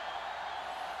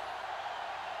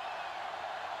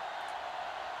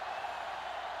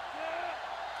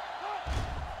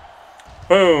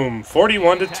 Boom,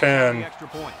 41-10. Extra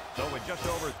point. So with just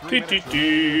over 3 Do, minutes do,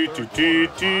 remaining, do,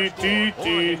 third do,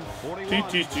 quarter, do, our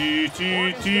do, score, do,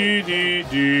 Oregon 41.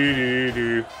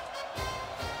 do.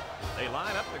 They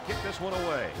line up to kick this one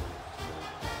away.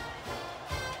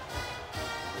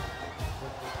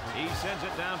 He sends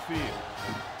it downfield.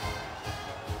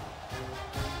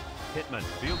 Pittman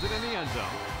fields it in the end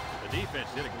zone. The defense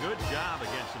did a good job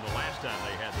against him the last time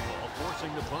they had the ball,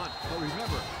 forcing the punt. But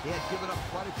remember, they had given up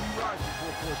quite a few yards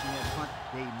before forcing that punt.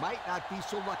 They might not be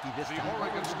so lucky this The time.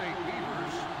 Oregon State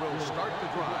Beavers will start the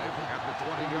drive at the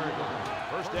 20-yard line.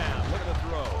 First down, look at the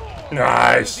throw.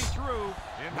 Nice. He threw.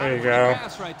 There you go.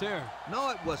 Pass right there. No,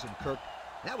 it wasn't, Kirk.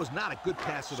 That was not a good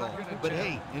pass at all. But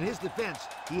hey, in his defense,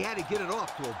 he had to get it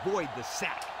off to avoid the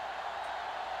sack.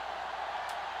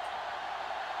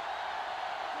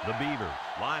 The Beavers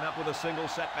line up with a single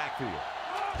set backfield.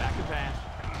 Back to pass.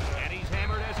 And he's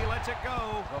hammered as he lets it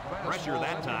go. Pressure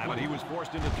that time, but he was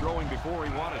forced into throwing before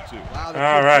he wanted to. Wow,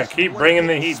 All right, keep bringing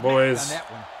the heat, boys.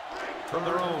 From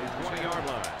their own 20-yard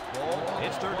line.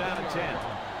 It's third down and 10.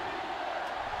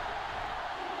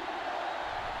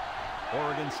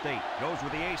 Oregon State goes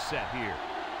with the ace set here.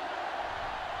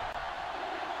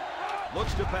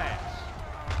 Looks to pass.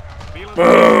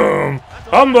 Boom.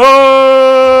 Fumble.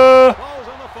 Balls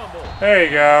on the fumble. There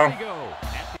you go. There you go.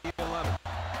 At the 11.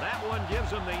 That one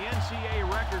gives him the NCAA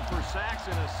record for sacks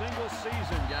in a single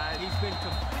season, guys. He's been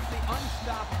completely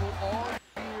unstoppable all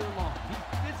year long. He's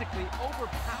physically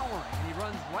overpowering, and he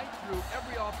runs right through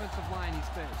every offensive line he's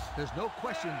faced. There's no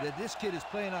question that this kid is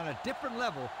playing on a different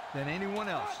level than anyone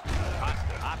else.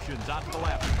 Costa options out to the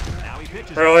left. Now he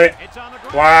pitches. Really? It. It's on the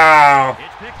ground. Wow.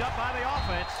 It's picked up by the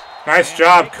offense. Nice And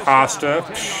job, they take the Costa.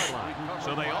 stop at the 10-yard line.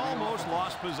 So they almost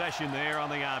lost possession there on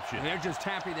the option. They're just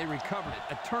happy they recovered it.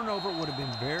 A turnover would have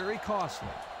been very costly.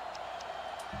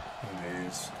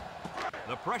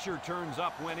 The pressure turns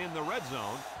up when in the red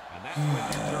zone, and that's when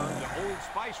you turn to Old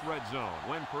Spice red zone,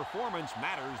 when performance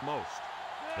matters most.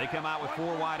 They come out with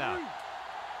 4 wide out.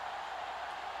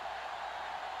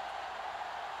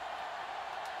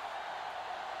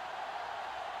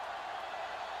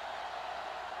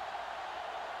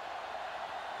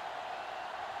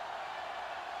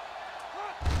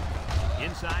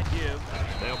 Inside give.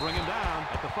 They'll bring him down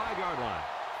at the 5-yard line.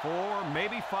 4,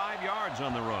 maybe 5 yards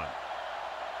on the run.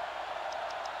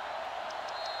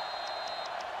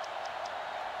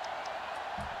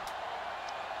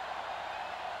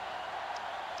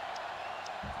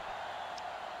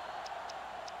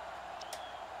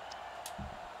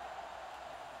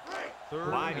 Third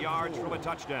 5 yards from a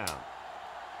touchdown.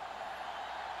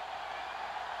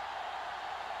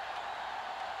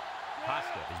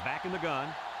 Costa is back in the gun.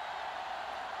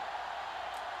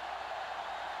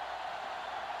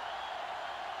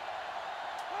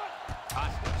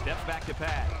 Costa steps back to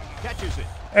pass. Catches it.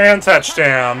 And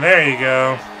touchdown. There you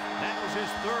go. That was his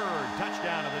 3rd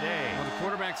touchdown of the day. Well, the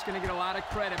quarterback's going to get a lot of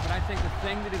credit, but I think the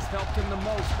thing that has helped him the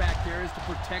most back there is the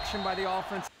protection by the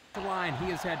offensive line. He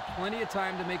has had plenty of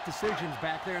time to make decisions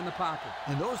back there in the pocket.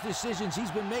 And those decisions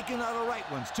he's been making are the right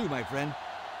ones, too, my friend.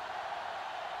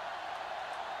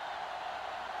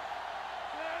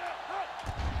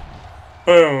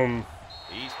 Boom.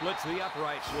 He splits the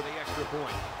uprights with the extra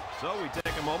point. So we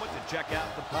take a moment to check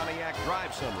out the Pontiac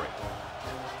drive summary.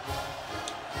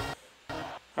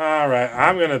 All right,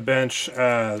 I'm going to bench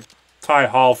Ty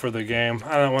Hall for the game.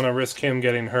 I don't want to risk him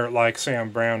getting hurt like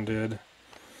Sam Brown did.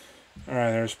 All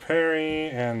right, there's Perry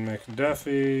and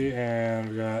McDuffie, and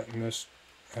we got Miss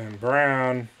and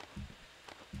Brown,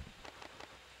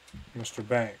 Mr.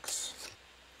 Banks.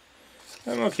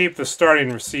 And we'll keep the starting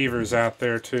receivers out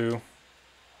there too.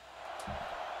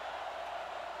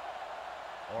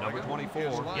 Number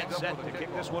 24 gets set to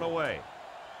kick this one away.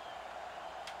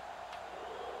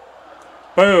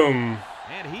 Boom.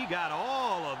 And he got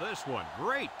all of this one.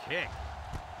 Great kick.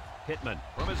 Pittman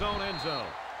from his own end zone.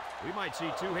 We might see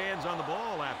 2 hands on the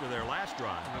ball after their last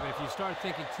drive. But if you start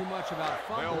thinking too much about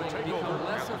They'll fumbling, take you become over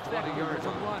less at the effective 20-yard as a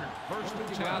line. runner. First and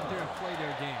People 10. get out there and play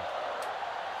their game.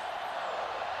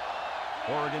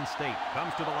 Oregon State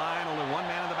comes to the line. Only 1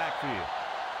 man in the backfield.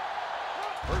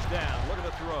 First down. Look at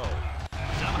the throw.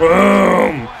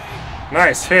 Boom!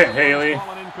 Nice hit, Haley.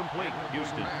 Incomplete.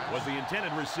 Houston was the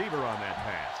intended receiver on that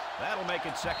pass. That'll make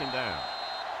it second down.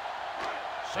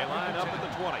 They line up at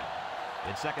the 20.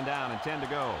 It's second down and 10 to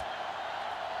go.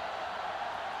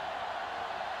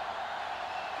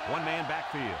 One man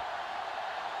backfield.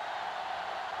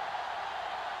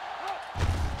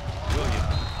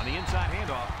 Williams on the inside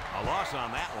handoff. A loss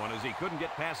on that one as he couldn't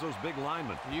get past those big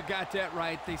linemen. You got that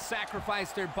right. They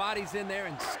sacrificed their bodies in there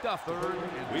and stuffed it.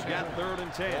 We've got 3rd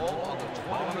and 10. Ball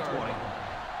on the 20.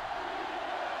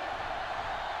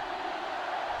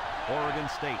 Oregon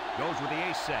State goes with the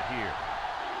ace set here.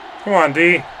 Come on,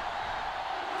 D.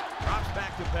 Drops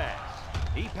back to pass.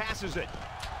 He passes it.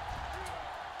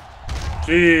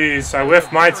 Jeez, I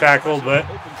whiffed my tackle, but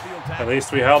at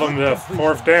least we held him to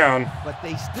 4th down. But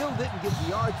they still didn't get the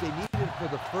yards they needed for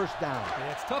the first down.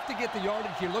 Yeah, it's tough to get the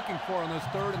yardage you're looking for on those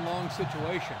 3rd and long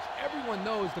situations. Everyone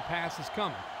knows the pass is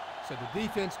coming, so the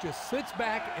defense just sits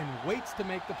back and waits to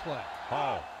make the play.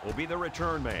 Hall will be the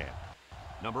return man.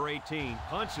 Number 18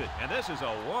 punts it, and this is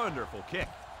a wonderful kick.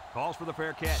 Calls for the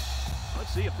fair catch. Let's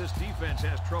see if this defense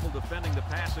has trouble defending the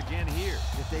pass again here.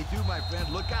 If they do, my friend,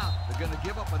 look out. They're going to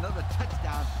give up another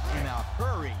touchdown in a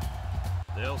hurry.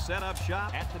 They'll set up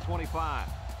shop at the 25.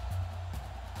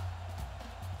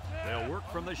 They'll work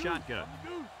from the shotgun.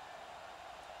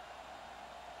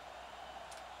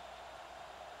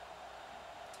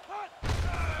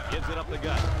 Gives it up the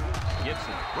gut.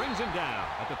 Gibson brings him down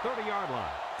at the 30-yard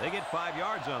line. They get 5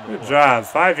 yards on the play. Good job.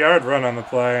 5-yard run on the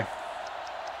play.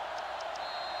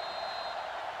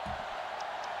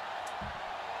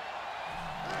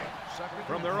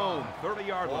 From their own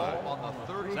 30-yard line. On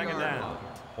the 30-yard Second down. line.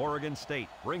 Oregon State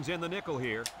brings in the nickel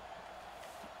here.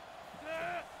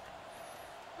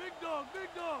 Big dog, big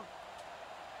dog.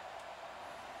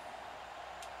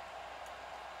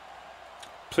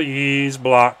 Please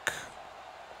block.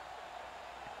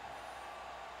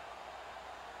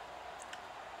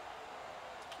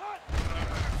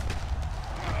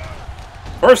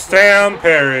 First down,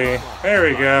 Perry. There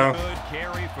we go. Good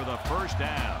carry for the first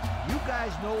down. You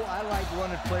guys know I like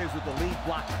running plays with the lead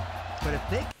blocker. But if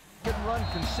they can run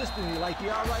consistently like they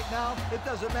are right now, it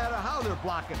doesn't matter how they're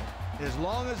blocking it. As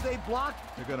long as they block,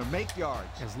 they're going to make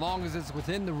yards. As long as it's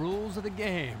within the rules of the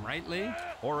game, right, Lee?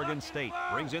 Oregon State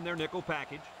brings in their nickel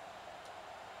package.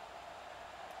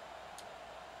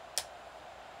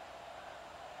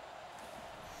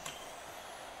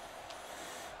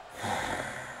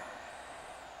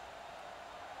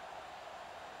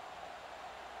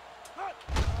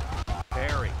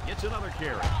 Perry gets another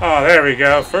carry. Oh, there we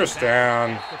go. First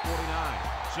down. The 49.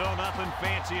 So nothing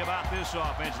fancy about this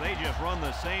offense. They just run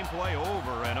the same play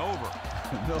over and over.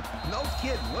 No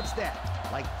kidding. What's that?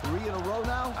 Like 3 in a row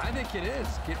now? I think it is.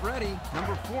 Get ready.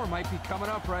 Number 4 might be coming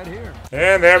up right here.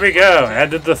 And there we go.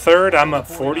 Ended the 3rd. I'm up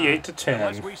 48 to 10.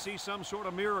 Unless we see some sort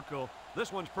of miracle,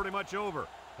 this one's pretty much over.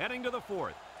 Heading to the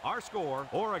 4th. Our score,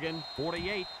 Oregon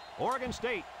 48, Oregon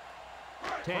State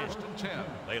 10. 1st and 10.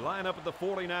 They line up at the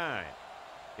 49.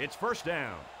 It's first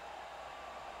down.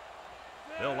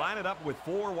 They'll line it up with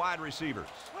 4 wide receivers.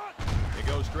 It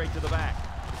goes straight to the back.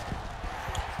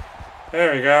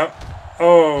 There we go.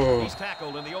 Oh. He's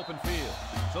tackled in the open field.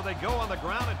 So they go on the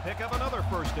ground and pick up another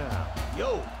first down.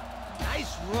 Yo,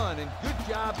 nice run and good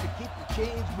job to keep the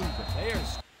chains moving. They are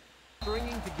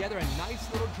stringing together a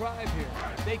nice little drive here.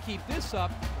 If they keep this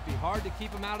up, it'll be hard to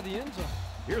keep them out of the end zone.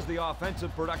 Here's the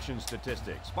offensive production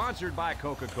statistics, sponsored by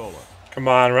Coca-Cola. Come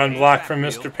on, run block from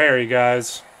Mr. Perry,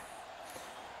 guys.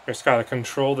 Just got to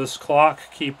control this clock,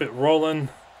 keep it rolling,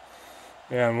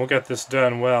 and we'll get this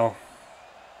done well.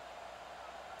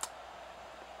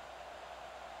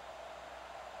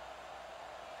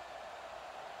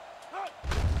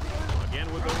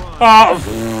 Again with the run. Oh!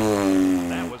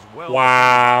 That was well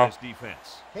Wow. this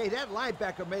defense. Hey, that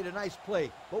linebacker made a nice play.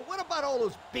 But what about all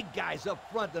those big guys up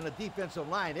front on the defensive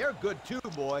line? They're good too,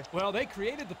 boy. Well, they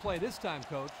created the play this time,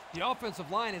 Coach. The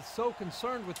offensive line is so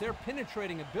concerned with their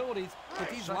penetrating abilities that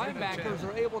these linebackers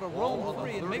are able to roam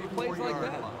free and make plays like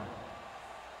that.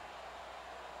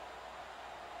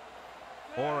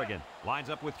 Oregon lines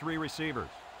up with 3 receivers.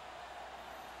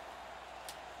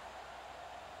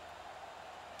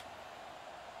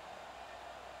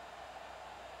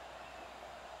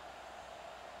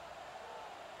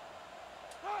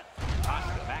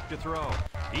 Back to throw.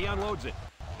 He unloads it.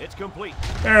 It's complete.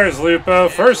 There's Lupo.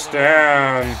 First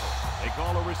down. They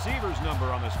call a receiver's number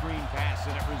on the screen pass,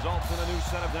 and it results in a new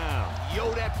set of downs.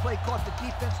 Yo, that play caught the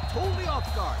defense totally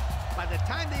off guard. By the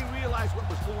time they realized what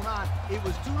was going on, it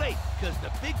was too late because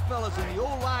the big fellas in the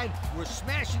O-line were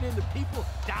smashing into people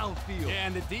downfield. Yeah,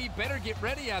 and the D better get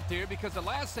ready out there because the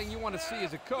last thing you want to see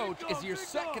as a coach is your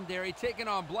secondary taking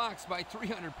on blocks by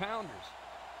 300-pounders.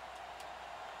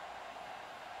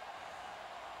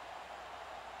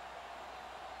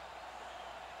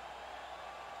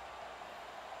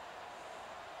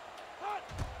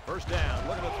 First down,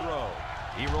 looking to throw.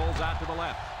 He rolls out to the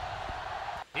left.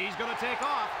 He's going to take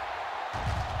off.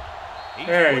 He's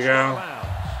there you go.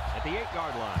 At the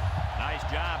 8-yard line. Nice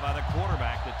job by the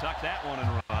quarterback to tuck that one and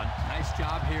run. Nice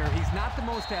job here. He's not the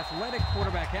most athletic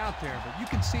quarterback out there, but you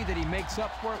can see that he makes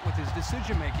up for it with his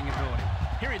decision-making ability.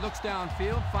 Here he looks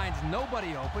downfield, finds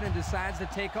nobody open, and decides to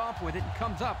take off with it and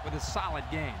comes up with a solid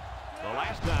game. The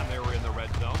last time they were in the red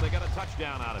zone, they got a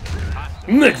touchdown out of it.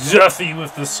 McDuffie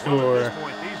with the score. At this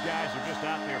point, these guys are just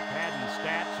out there padding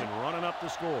stats and running up the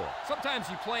score. Sometimes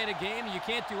you play in a game and you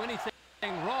can't do anything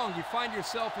wrong. You find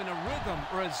yourself in a rhythm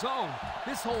or a zone.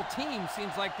 This whole team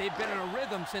seems like they've been in a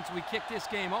rhythm since we kicked this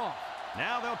game off.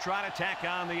 Now they'll try to tack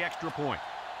on the extra point.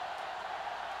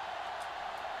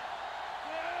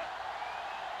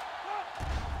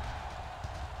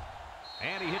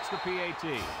 And he hits the PAT.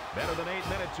 Better than 8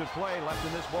 minutes of play left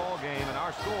in this ball game, and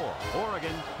our score,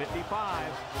 Oregon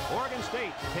 55, Oregon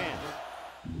State 10.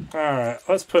 All right,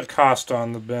 let's put Costa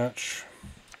on the bench.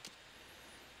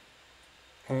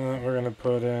 We're going to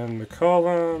put in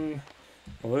McCollum,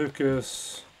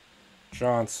 Lucas,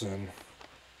 Johnson.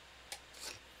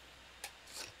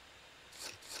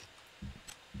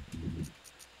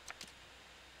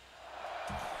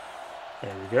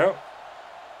 There we go.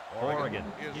 Oregon.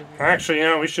 Actually, you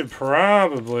know, we should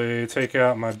probably take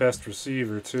out my best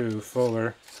receiver, too,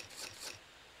 Fuller.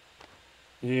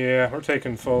 Yeah, we're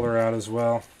taking Fuller out as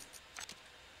well.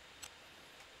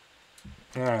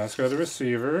 Alright, let's go to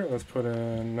receiver. Let's put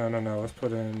in... No. Let's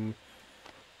put in...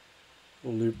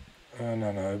 Loop... no.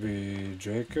 It'd be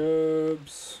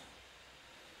Jacobs.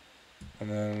 And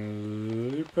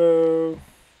then Lupo.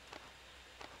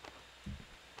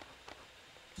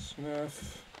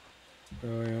 Smith.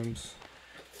 Williams.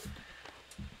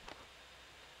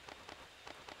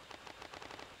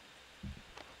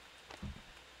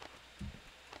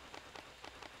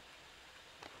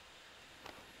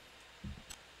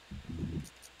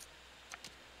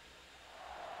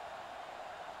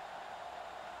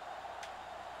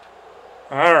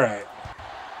 All right.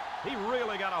 He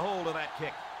really got a hold of that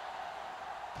kick.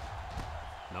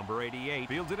 Number 88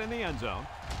 fields it in the end zone.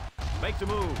 Makes a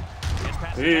move.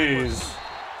 Jeez.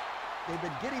 They've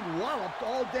been getting walloped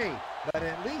all day, but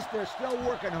at least they're still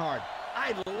working hard.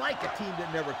 I like a team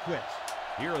that never quits.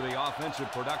 Here are the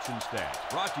offensive production stats,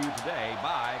 brought to you today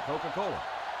by Coca-Cola.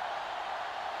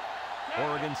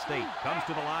 Oregon State comes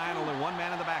to the line, only one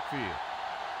man in the backfield.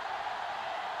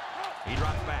 He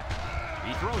drops back.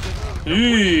 He throws it.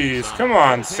 Jeez, come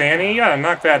on, Sandy. You gotta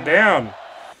knock that down.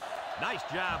 Nice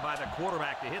job by the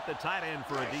quarterback to hit the tight end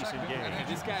for a decent game.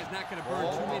 This guy's not going to burn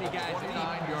too many guys deep.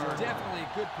 He's definitely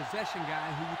a good possession guy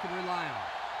who you can rely on.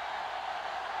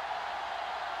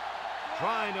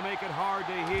 Trying to make it hard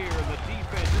to hear, and the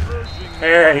defense urging.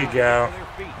 There you go.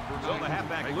 So the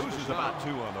halfback loses about 2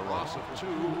 on the Loss run. of 2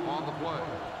 on the play.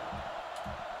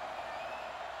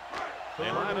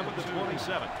 They line up at the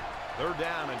 27. 3rd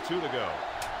down and 2 to go.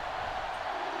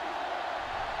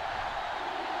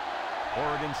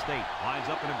 Oregon State lines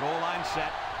up in a goal line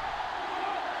set.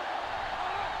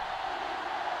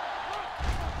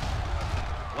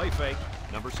 Play fake.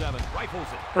 Number 7 rifles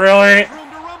it. Really? Room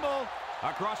to rumble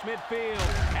across midfield.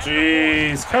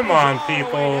 Jeez, come on,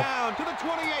 people. Down to the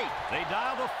 28. They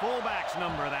dial the fullback's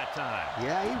number that time.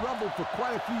 Yeah, he rumbled for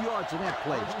quite a few yards in that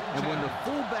play. And when the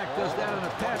fullback does that on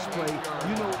a pass play,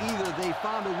 you know either they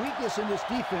found a weakness in this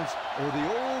defense or the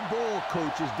old ball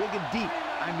coach is digging deep.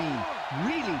 I mean,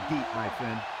 really deep, my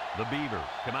friend. The Beavers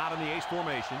come out in the ace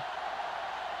formation.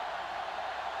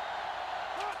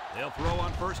 They'll throw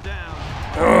on 1st down.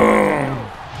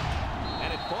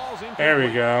 And it falls in. There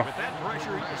we go. With that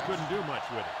pressure, he just couldn't do much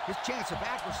with it. His chance of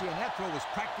accuracy on that throw was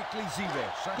practically 0.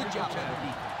 Good job on the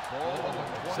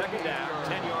defense. 2nd down,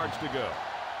 10 yards to go.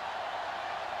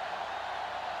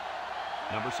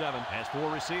 Number 7 has 4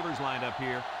 receivers lined up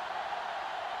here.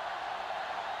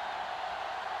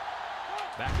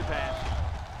 Back to pass.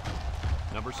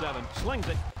 Number 7 slings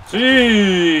it.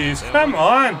 Jeez, come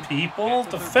on, people.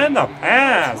 Defend the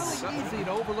pass. Easy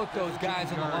to overlook those guys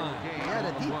in the line.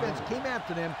 Yeah, the defense came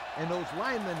after them, and those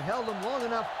linemen held them long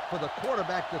enough for the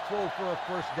quarterback to throw for a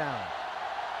 1st down.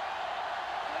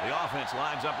 The offense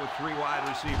lines up with 3 wide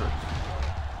receivers.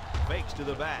 fakes to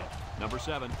the back. Number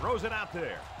 7 throws it out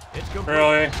there. It's complete.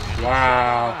 Really?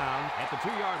 Wow. At the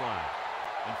 2-yard line.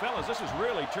 And fellas, this is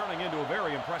really turning into a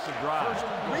very impressive drive.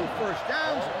 3 first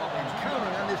downs and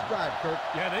counting on this drive, Kirk.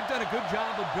 Yeah, they've done a good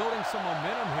job of building some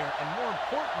momentum here, and more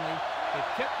importantly,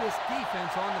 they've kept this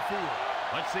defense on the field.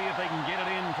 Let's see if they can get it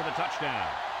in for the touchdown.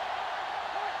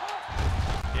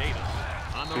 Davis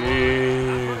on the run.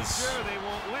 I'm pretty sure they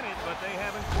won't win it, but they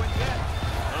haven't quit yet.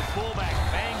 The fullback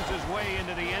bangs his way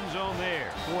into the end zone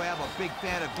there. Boy, I'm a big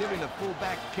fan of giving the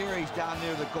fullback carries down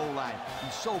near the goal line.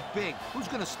 He's so big. Who's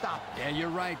going to stop him? Yeah, you're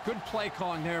right. Good play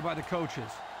calling there by the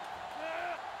coaches.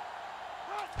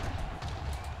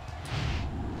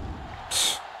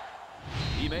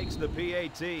 He makes the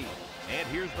PAT. And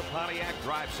here's the Pontiac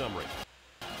drive summary.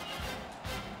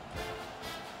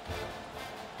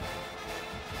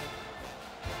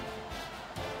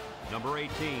 Number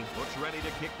 18 looks ready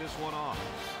to kick this one off.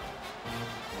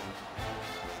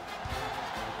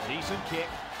 Decent kick.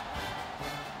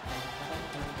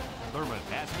 Thurman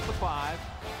passes to the 5.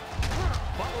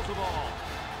 Fumbles the ball.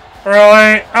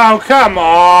 Really? Oh, come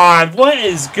on. What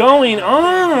is going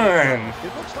on?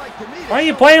 It looks like to me Why are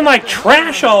you playing like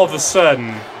trash all of a sudden?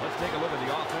 Let's take a look at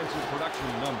the offensive production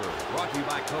numbers brought to you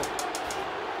by Coke.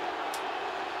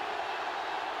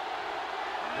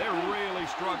 They're really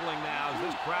struggling now as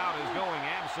this crowd is going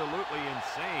absolutely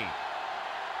insane.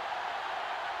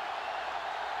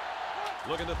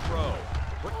 Looking to throw.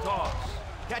 Quick toss.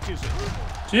 Catches it.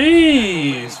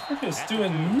 Jeez. We're just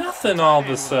doing nothing all of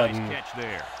a sudden. Nice catch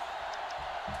there.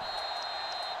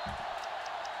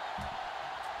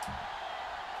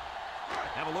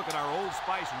 Have a look at our Old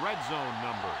Spice red zone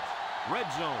numbers.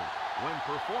 Red zone, when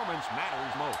performance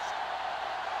matters most.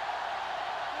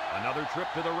 Another trip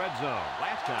to the red zone.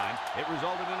 Last time, it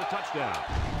resulted in a touchdown.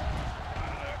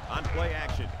 On play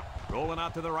action. Rolling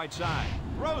out to the right side.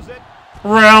 Throws it.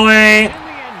 Really? In the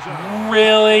end zone.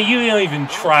 Really? You don't even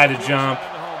try to jump.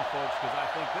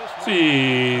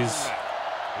 Jeez.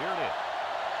 Here it is.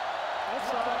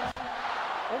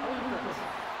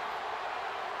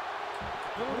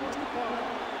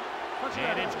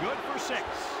 And it's good for 6.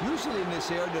 Usually in this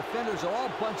area, defenders are all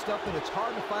bunched up and it's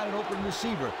hard to find an open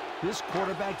receiver. This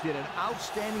quarterback did an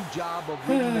outstanding job of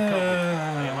reading the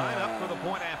coverage. They line up for the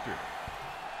point after.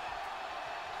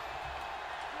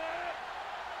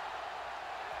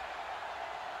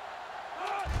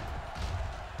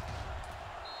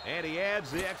 And he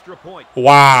adds the extra point.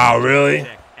 Wow, really?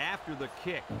 After the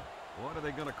kick. What are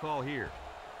they going to call here?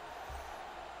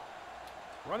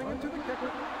 Running into the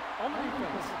kicker on the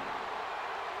defense.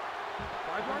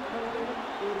 5-yard penalty.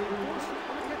 Force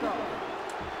on the kickoff.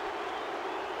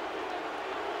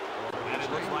 And it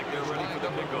looks like they're ready for the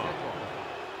kickoff.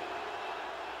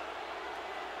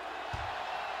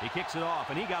 He kicks it off,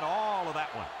 and he got all of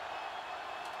that one.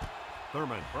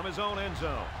 Thurman from his own end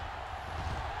zone.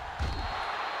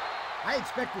 I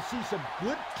expect to see some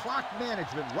good clock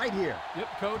management right here.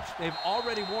 Yep, Coach. They've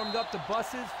already warmed up the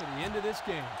buses for the end of this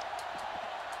game.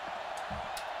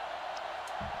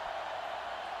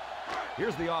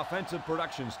 Here's the offensive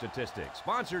production statistics,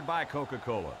 sponsored by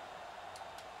Coca-Cola.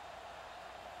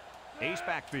 Ace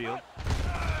backfield.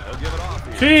 They'll give it off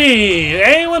here. Gee,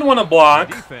 anyone want to block?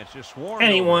 The defense just swarmed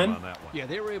Anyone? over on that one. Yeah,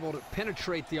 they were able to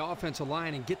penetrate the offensive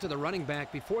line and get to the running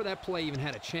back before that play even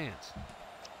had a chance.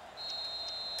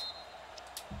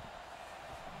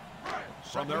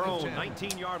 From their own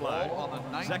 19-yard line. On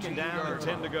the 2nd down and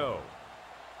 10 to go.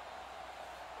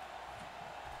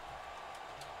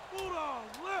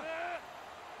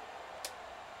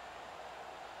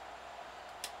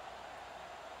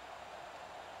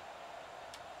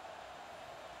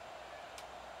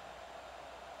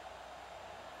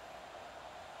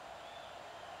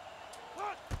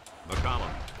 McCollum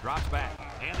drops back,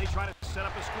 and they try to set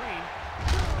up a screen.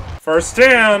 First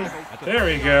down. There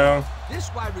we go. This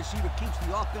wide receiver keeps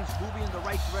the offense moving in the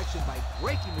right direction by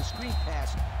breaking the screen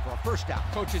pass for a first down.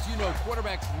 Coach, as you know,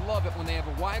 quarterbacks love it when they have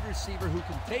a wide receiver who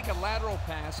can take a lateral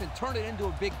pass and turn it into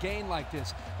a big gain like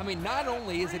this. I mean, not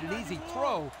only is it an easy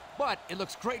throw, but it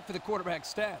looks great for the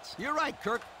quarterback's stats. You're right,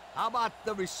 Kirk. How about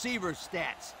the receiver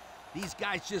stats? These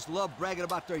guys just love bragging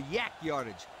about their yak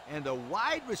yardage. And the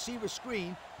wide receiver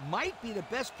screen might be the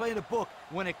best play in the book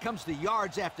when it comes to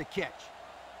yards after catch.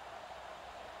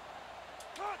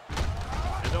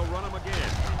 And they'll run him again.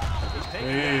 He's taken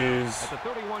down at the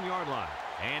 31-yard line.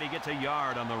 And he gets a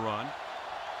yard on the run.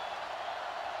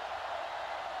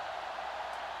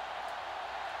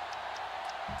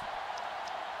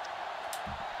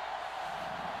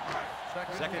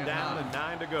 Second down and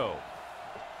 9 to go.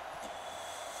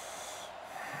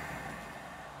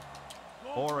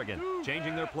 Oregon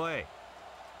changing their play.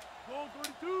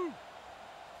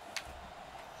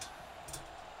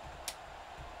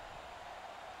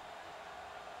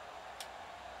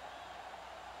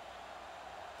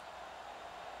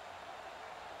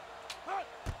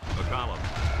 McCollum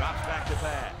drops back to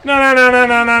pass. No.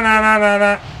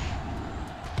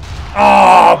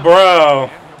 Oh, bro.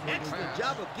 Excellent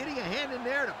job of getting a hand in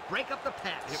there to break up the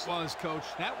pass. It was, Coach.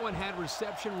 That one had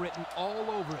reception written all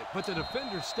over it, but the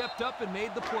defender stepped up and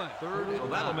made the play. So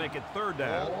that'll make it third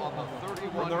down Ball on the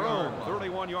 31 from their own yard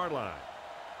line. 31-yard line.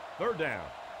 Third down.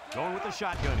 Going with the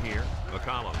shotgun here.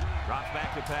 McCollum drops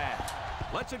back to pass.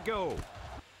 Lets it go.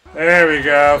 There we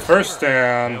go. First They'll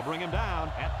down. bring him down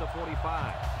at the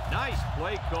 45. Nice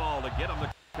play call to get him the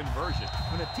conversion.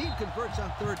 When a team converts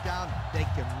on third down, they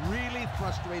can really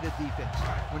frustrate a defense.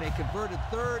 When they converted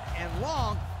third and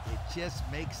long, it just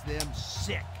makes them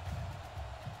sick.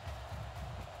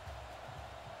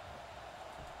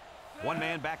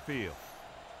 One-man backfield.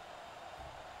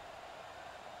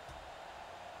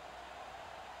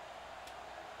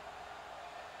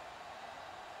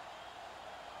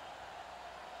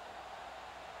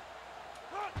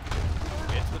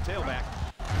 It's the tailback.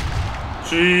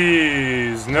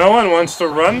 Jeez, no one wants to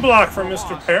run block for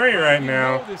Mr. Perry right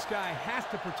now. This guy has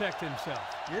to protect himself.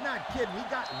 You're not kidding. He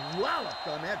got walloped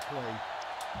on that play.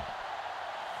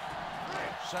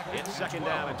 It's second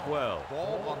down and 12.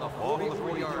 Ball on the Ball on the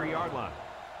 43-yard 43-yard line.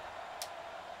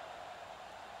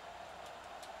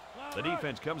 The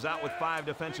defense comes out with 5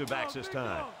 defensive backs this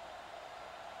time.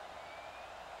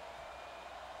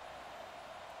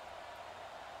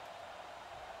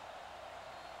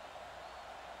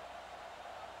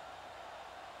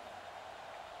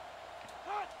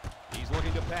 He's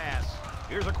looking to pass.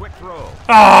 Here's a quick throw.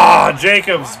 Ah,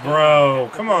 Jacobs, bro.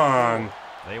 Come on.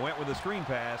 They went with a screen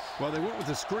pass. Well, they went with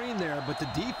the screen there, but the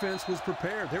defense was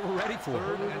prepared. They were ready for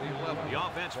Third it. and 11. The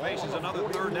offense faces another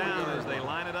third down as they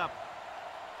line it up.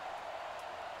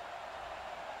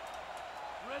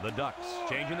 The Ducks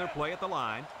changing their play at the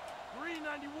line.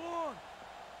 391.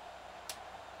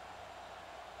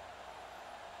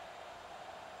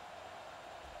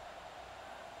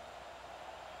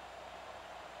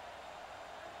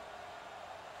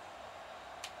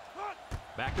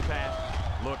 Back to pass.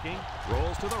 Looking.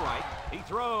 Rolls to the right. He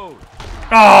throws.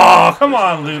 Oh, come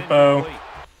on, Lupo.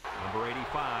 Number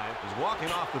 85 is walking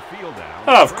off the field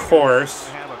now. Of course.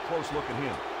 Have a close look at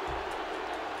him.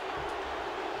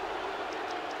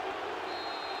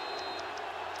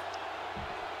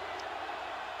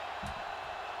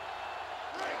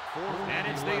 And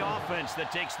it's the offense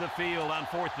that takes the field on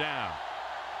fourth down.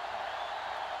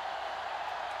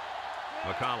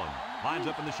 McCollum lines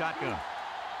up in the shotgun.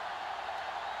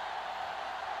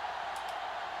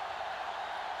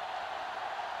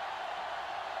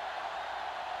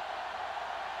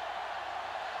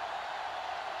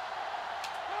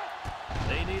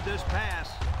 They need this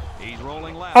pass. He's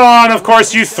rolling left. Oh, and of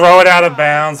course you throw it out of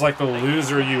bounds like the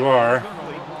loser you are.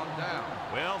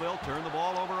 Well, they'll turn the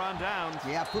ball over on downs.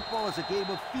 Yeah, football is a game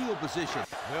of field position.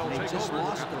 They just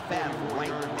lost the battle right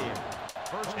there.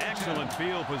 Excellent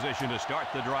field position to start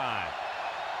the drive.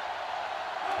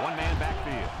 One-man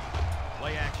backfield.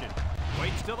 Play action.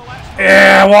 Waits till the last.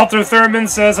 Yeah, Walter Thurman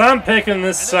says, I'm picking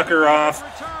this sucker off,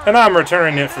 and I'm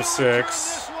returning it for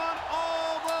 6.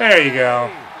 There you go.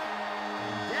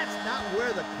 That's not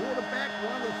where the quarterback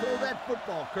wanted to throw that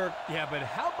football, Kirk. Yeah, but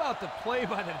how about the play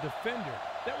by the defender?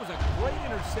 That was a great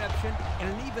interception and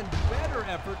an even better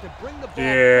effort to bring the ball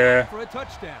back for a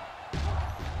touchdown.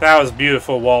 That was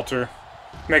beautiful, Walter.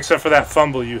 Makes up for that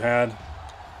fumble you had.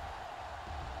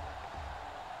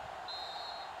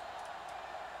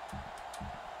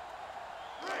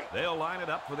 They'll line it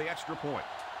up for the extra point.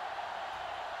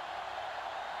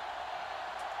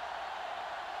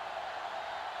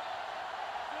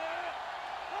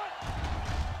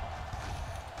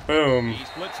 Boom. He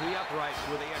splits the uprights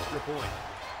with the extra point.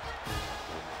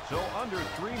 So under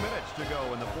 3 minutes to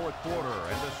go in the fourth quarter,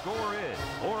 and the score is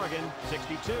Oregon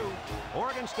 62,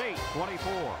 Oregon State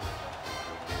 24.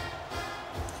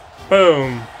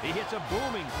 Boom. He hits a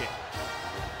booming kick.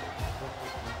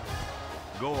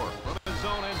 Gore from his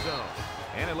own end zone.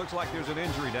 And it looks like there's an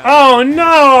injury down. Oh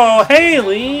no,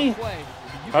 Haley.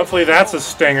 Hopefully that's a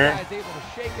stinger. Able to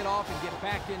shake it off and get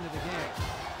back into the game.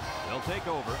 They'll take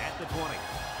over at the 20.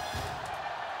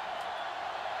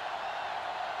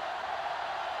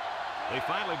 They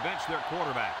finally benched their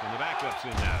quarterback, and the backup's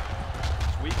in now.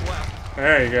 Sweep left.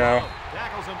 There you go.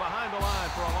 Tackles him behind the line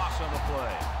for a loss on the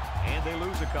play. And they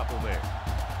lose a couple there.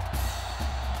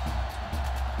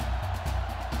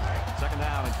 Second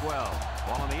down and 12.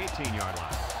 Ball on the 18-yard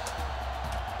line.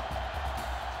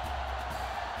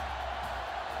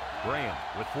 Graham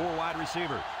with 4 wide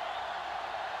receivers.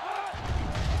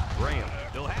 Graham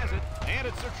still has it, and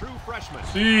it's a true freshman.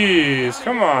 Jeez,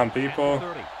 come on, people.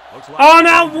 Oh,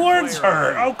 now Ward's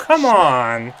hurt. Oh, come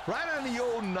on. Right on the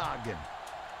old noggin.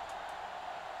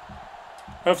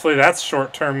 Hopefully that's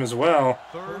short term as well.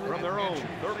 Third from their own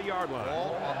 30-yard line.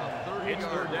 Ball on the 30-yard It's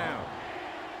third down.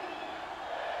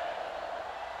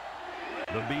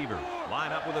 The Beavers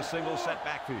line up with a single set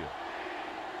backfield.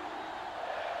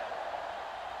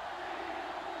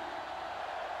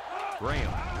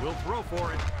 Graham will throw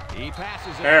for it. He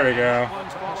passes it. There we go.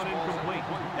 One's fallen incomplete.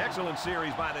 Excellent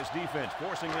series by this defense,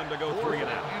 forcing them to go 3 and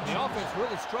out. The offense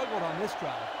really struggled on this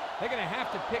drive. They're going to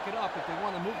have to pick it up if they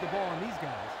want to move the ball on these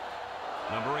guys.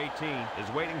 Number 18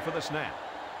 is waiting for the snap.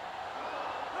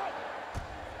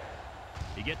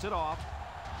 He gets it off.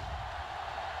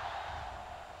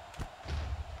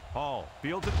 Hall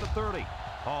fields it to 30.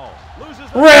 Hall loses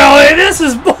it. Really? This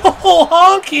is bull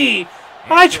honky.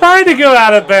 I tried to go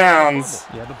out of bounds.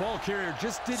 Yeah, the ball carrier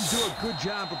just didn't do a good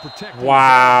job of protecting.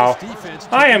 Wow. This defense.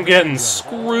 I am getting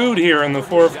screwed here in the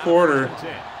fourth quarter.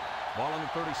 Ball on the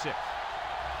 36.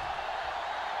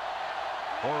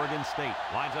 Oregon State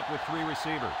lines up with 3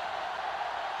 receivers.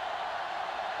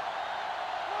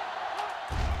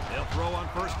 They'll throw on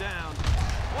first down.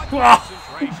 What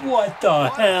the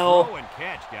hell? Throw and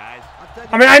catch, guys.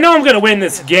 I mean, I know I'm going to win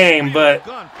this game, but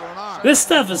this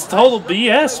stuff is total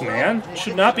BS, man. It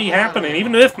should not be happening,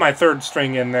 even if my third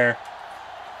string in there.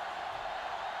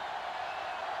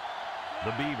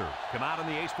 The Beavers come out in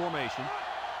the ace formation.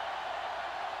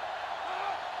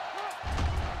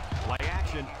 Play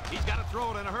action. He's got to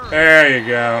throw it in a hurry. There you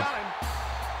go. Got him.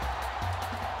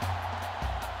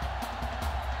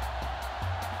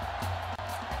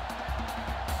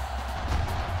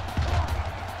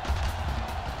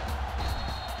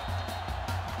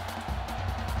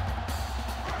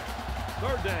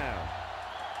 Third down.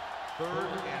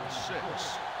 3rd and 6.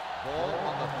 Ball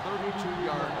on the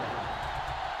 32-yard line.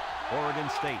 Oregon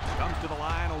State comes to the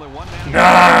line, only 1 man.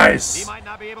 Nice. He might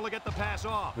not be able to get the pass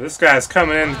off. This guy's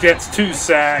coming in, gets 2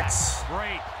 sacks.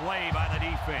 Great play by the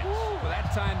defense. Well,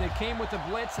 that time they came with the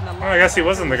blitz and the. Well, I guess he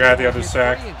wasn't the guy at the other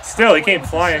sack. Still, he came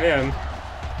flying in.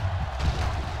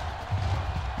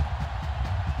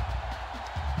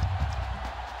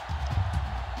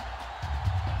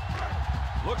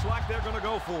 Looks like they're going to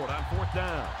go for it on 4th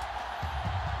down.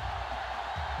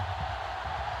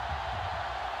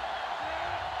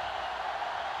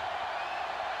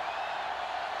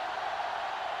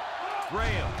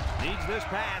 Graham needs this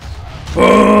pass.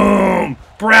 Boom!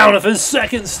 Brown with his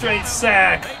 2nd straight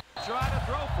sack. Try to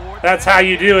throw for it. That's how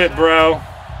you do it, bro.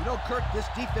 You know, Kirk, this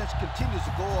defense continues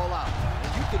to go all out.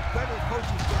 And you can credit the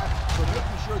coaching staff for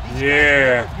making sure these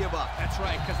guys never give up. That's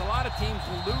right, because a lot of teams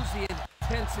will lose the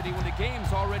intensity when the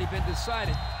game's already been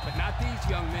decided. But not these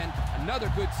young men.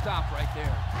 Another good stop right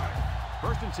there.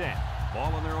 1st and 10.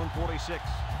 Ball on their own 46.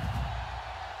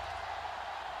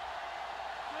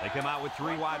 They come out with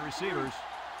 3 wide receivers.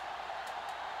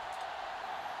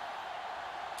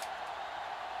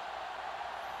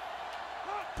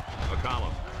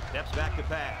 McCollum steps back to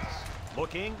pass.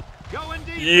 Looking. Going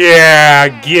deep.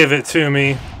 Yeah, give it to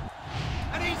me.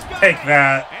 And he's got Take it.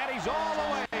 that. And he's all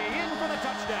the way in for the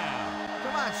touchdown.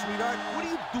 Come on, sweetheart. What are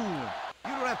you doing?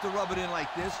 You don't have to rub it in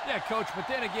like this. Yeah, Coach, but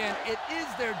then again, it is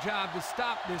their job to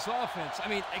stop this offense. I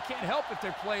mean, they can't help if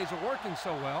their plays are working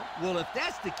so well. Well, if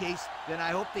that's the case, then I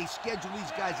hope they schedule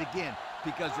these guys again,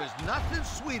 because there's nothing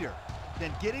sweeter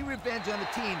than getting revenge on the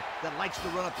team that likes to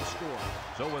run up the score.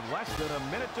 So with less than a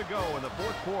minute to go in the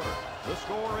 4th quarter, the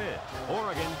score is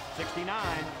Oregon 69,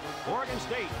 Oregon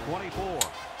State 24.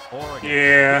 Oregon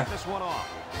Yeah. gets this one off.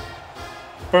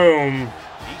 Boom.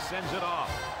 He sends it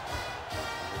off.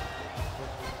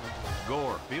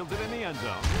 Gore fields it in the end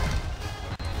zone.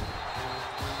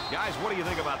 Guys, what do you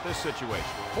think about this situation?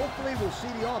 Hopefully we'll see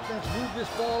the offense move this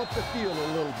ball up the field a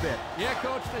little bit. Yeah,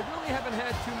 Coach, they really haven't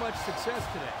had too much success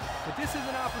today. But this is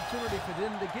an opportunity for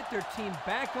them to get their team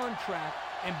back on track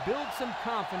and build some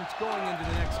confidence going into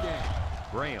the next game.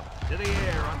 Graham to the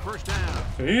air on 1st down.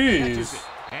 Jeez.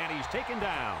 And he's taken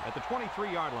down at the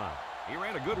 23-yard line. He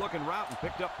ran a good-looking route and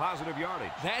picked up positive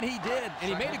yardage. That he did, and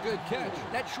he made a good catch.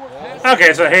 That short pass.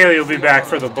 Okay, so Haley will be back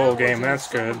for the bowl game. That's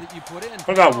good. What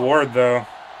about Ward, though?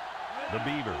 The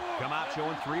Beavers come out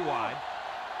showing 3 wide.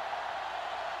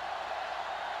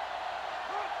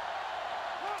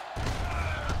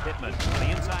 Pittman,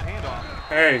 the inside handoff.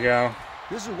 There you go.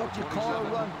 This is what you call a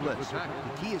run blitz. The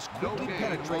key is quickly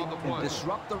penetrate and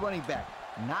disrupt the running back,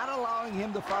 not allowing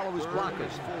him to follow his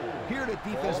blockers. Here the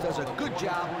defense does a good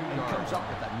job and comes up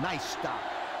with a nice stop.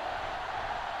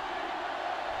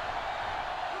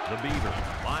 The Beavers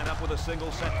line up with a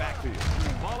single set backfield.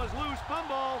 Ball is loose,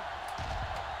 fumble.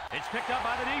 It's picked up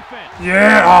by the defense.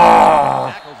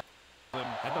 Yeah! Tackles them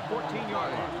at the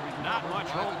 14-yard line. Not much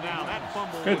hope now. That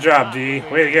fumble. Good job, D.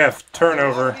 Way to get a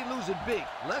turnover. They're already losing big.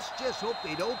 Let's just hope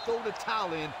they don't throw the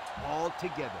towel in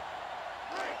altogether.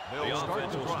 The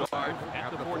offense will start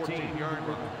at the 14-yard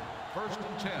line. 1st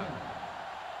and 10.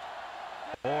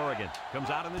 Oregon comes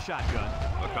out in the shotgun.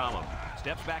 McCollum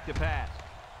steps back to pass.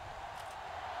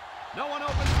 No one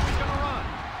open, so he's going to run.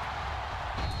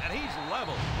 And he's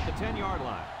level at the 10-yard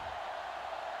line.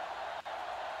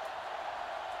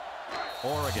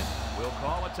 Oregon will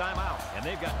call a timeout, and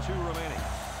they've got 2 remaining.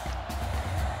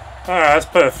 All right, let's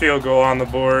put a field goal on the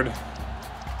board.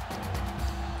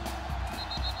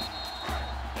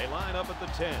 They line up at the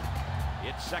 10.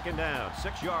 It's 2nd down,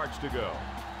 6 yards to go.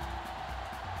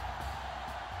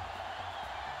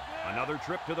 Another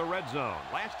trip to the red zone.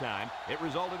 Last time, it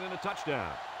resulted in a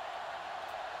touchdown.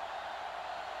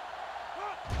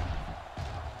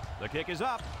 The kick is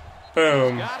up.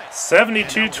 Boom.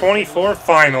 72-24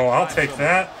 final. I'll take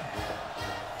that.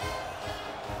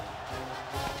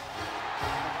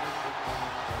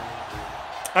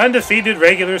 Undefeated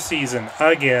regular season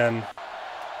again.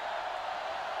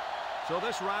 So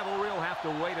this rivalry will have to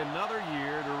wait another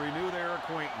year to renew their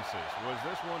acquaintances. Was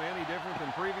this one any different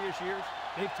than previous years?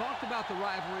 They've talked about the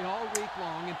rivalry all week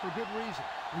long, and for good reason.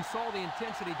 We saw the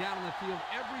intensity down on the field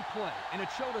every play, and it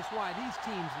showed us why these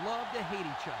teams love to hate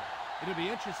each other. It'll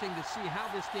be interesting to see how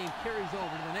this game carries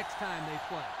over to the next time they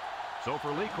play. So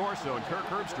for Lee Corso and Kirk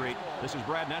Herbstreit, this is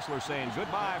Brad Nessler saying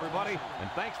goodbye, everybody,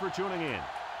 and thanks for tuning in.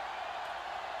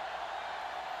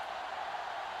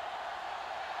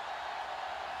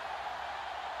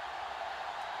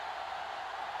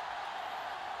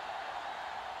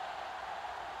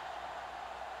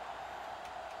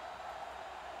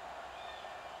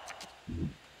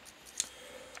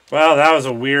 Well, that was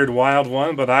a weird, wild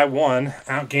one, but I won.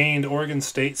 Outgained Oregon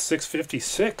State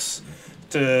 656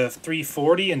 to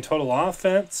 340 in total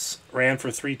offense. Ran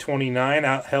for 329,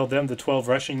 outheld them to 12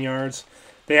 rushing yards.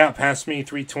 They outpassed me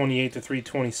 328 to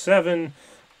 327,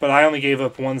 but I only gave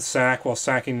up 1 sack while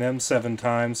sacking them 7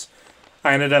 times.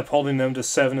 I ended up holding them to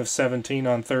 7 of 17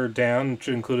 on 3rd down, which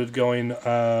included going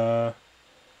 1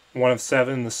 of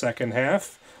 7 in the second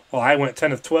half. While I went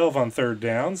 10 of 12 on 3rd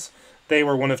downs. They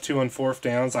were 1 of 2 on 4th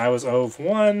downs. I was 0 of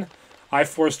 1. I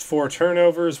forced 4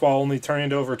 turnovers while only turning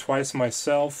it over twice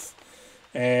myself.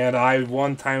 And I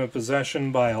won time of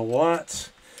possession by a lot.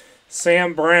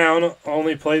 Sam Brown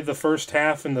only played the first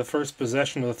half in the first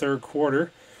possession of the 3rd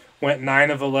quarter. Went 9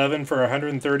 of 11 for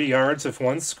 130 yards with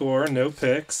 1 score, no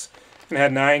picks. And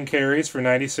had 9 carries for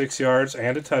 96 yards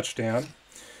and a touchdown.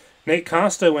 Nate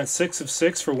Costa went 6 of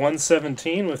 6 for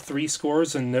 117 with 3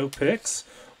 scores and no picks,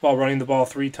 while running the ball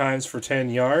 3 times for 10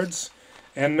 yards.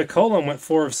 And McCollum went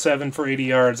 4 of 7 for 80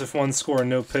 yards with 1 score and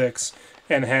no picks,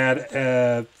 and had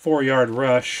a 4-yard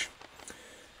rush.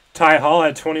 Ty Hall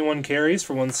had 21 carries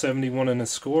for 171 and a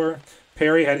score.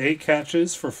 Perry had 8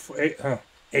 catches for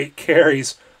 8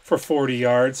 carries for 40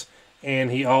 yards,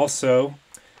 and he also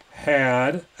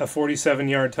had a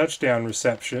 47-yard touchdown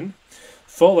reception.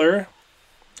 Fuller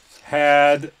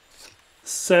had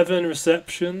 7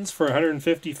 receptions for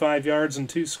 155 yards and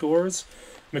 2 scores.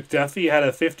 McDuffie had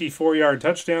a 54-yard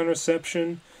touchdown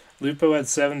reception. Lupo had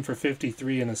 7 for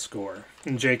 53 and a score.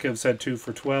 And Jacobs had 2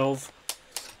 for 12.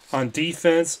 On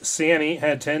defense, Sanny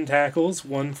had 10 tackles,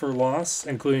 1 for loss,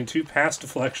 including 2 pass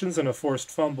deflections and a forced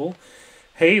fumble.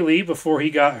 Haley, before he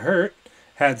got hurt,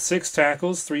 had 6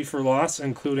 tackles, 3 for loss,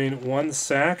 including 1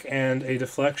 sack and a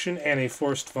deflection and a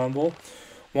forced fumble.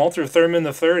 Walter Thurman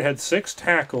III had 6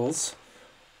 tackles,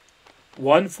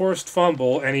 1 forced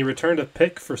fumble, and he returned a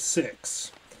pick for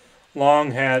 6.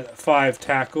 Long had 5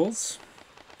 tackles.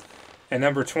 And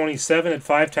number 27 had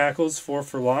 5 tackles, 4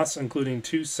 for loss, including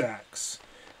 2 sacks.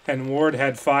 And Ward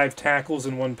had 5 tackles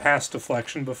and 1 pass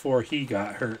deflection before he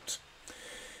got hurt.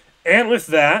 And with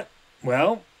that,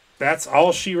 well, that's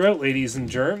all she wrote, ladies and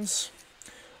germs.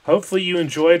 Hopefully you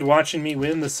enjoyed watching me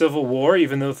win the Civil War,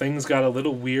 even though things got a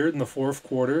little weird in the 4th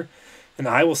quarter. And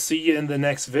I will see you in the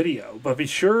next video. But be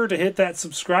sure to hit that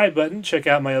subscribe button, check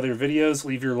out my other videos,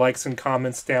 leave your likes and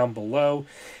comments down below.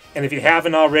 And if you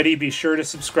haven't already, be sure to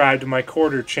subscribe to my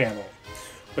Quarter channel.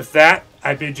 With that,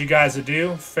 I bid you guys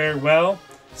adieu, farewell,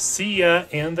 see ya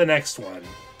in the next one.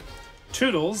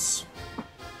 Toodles!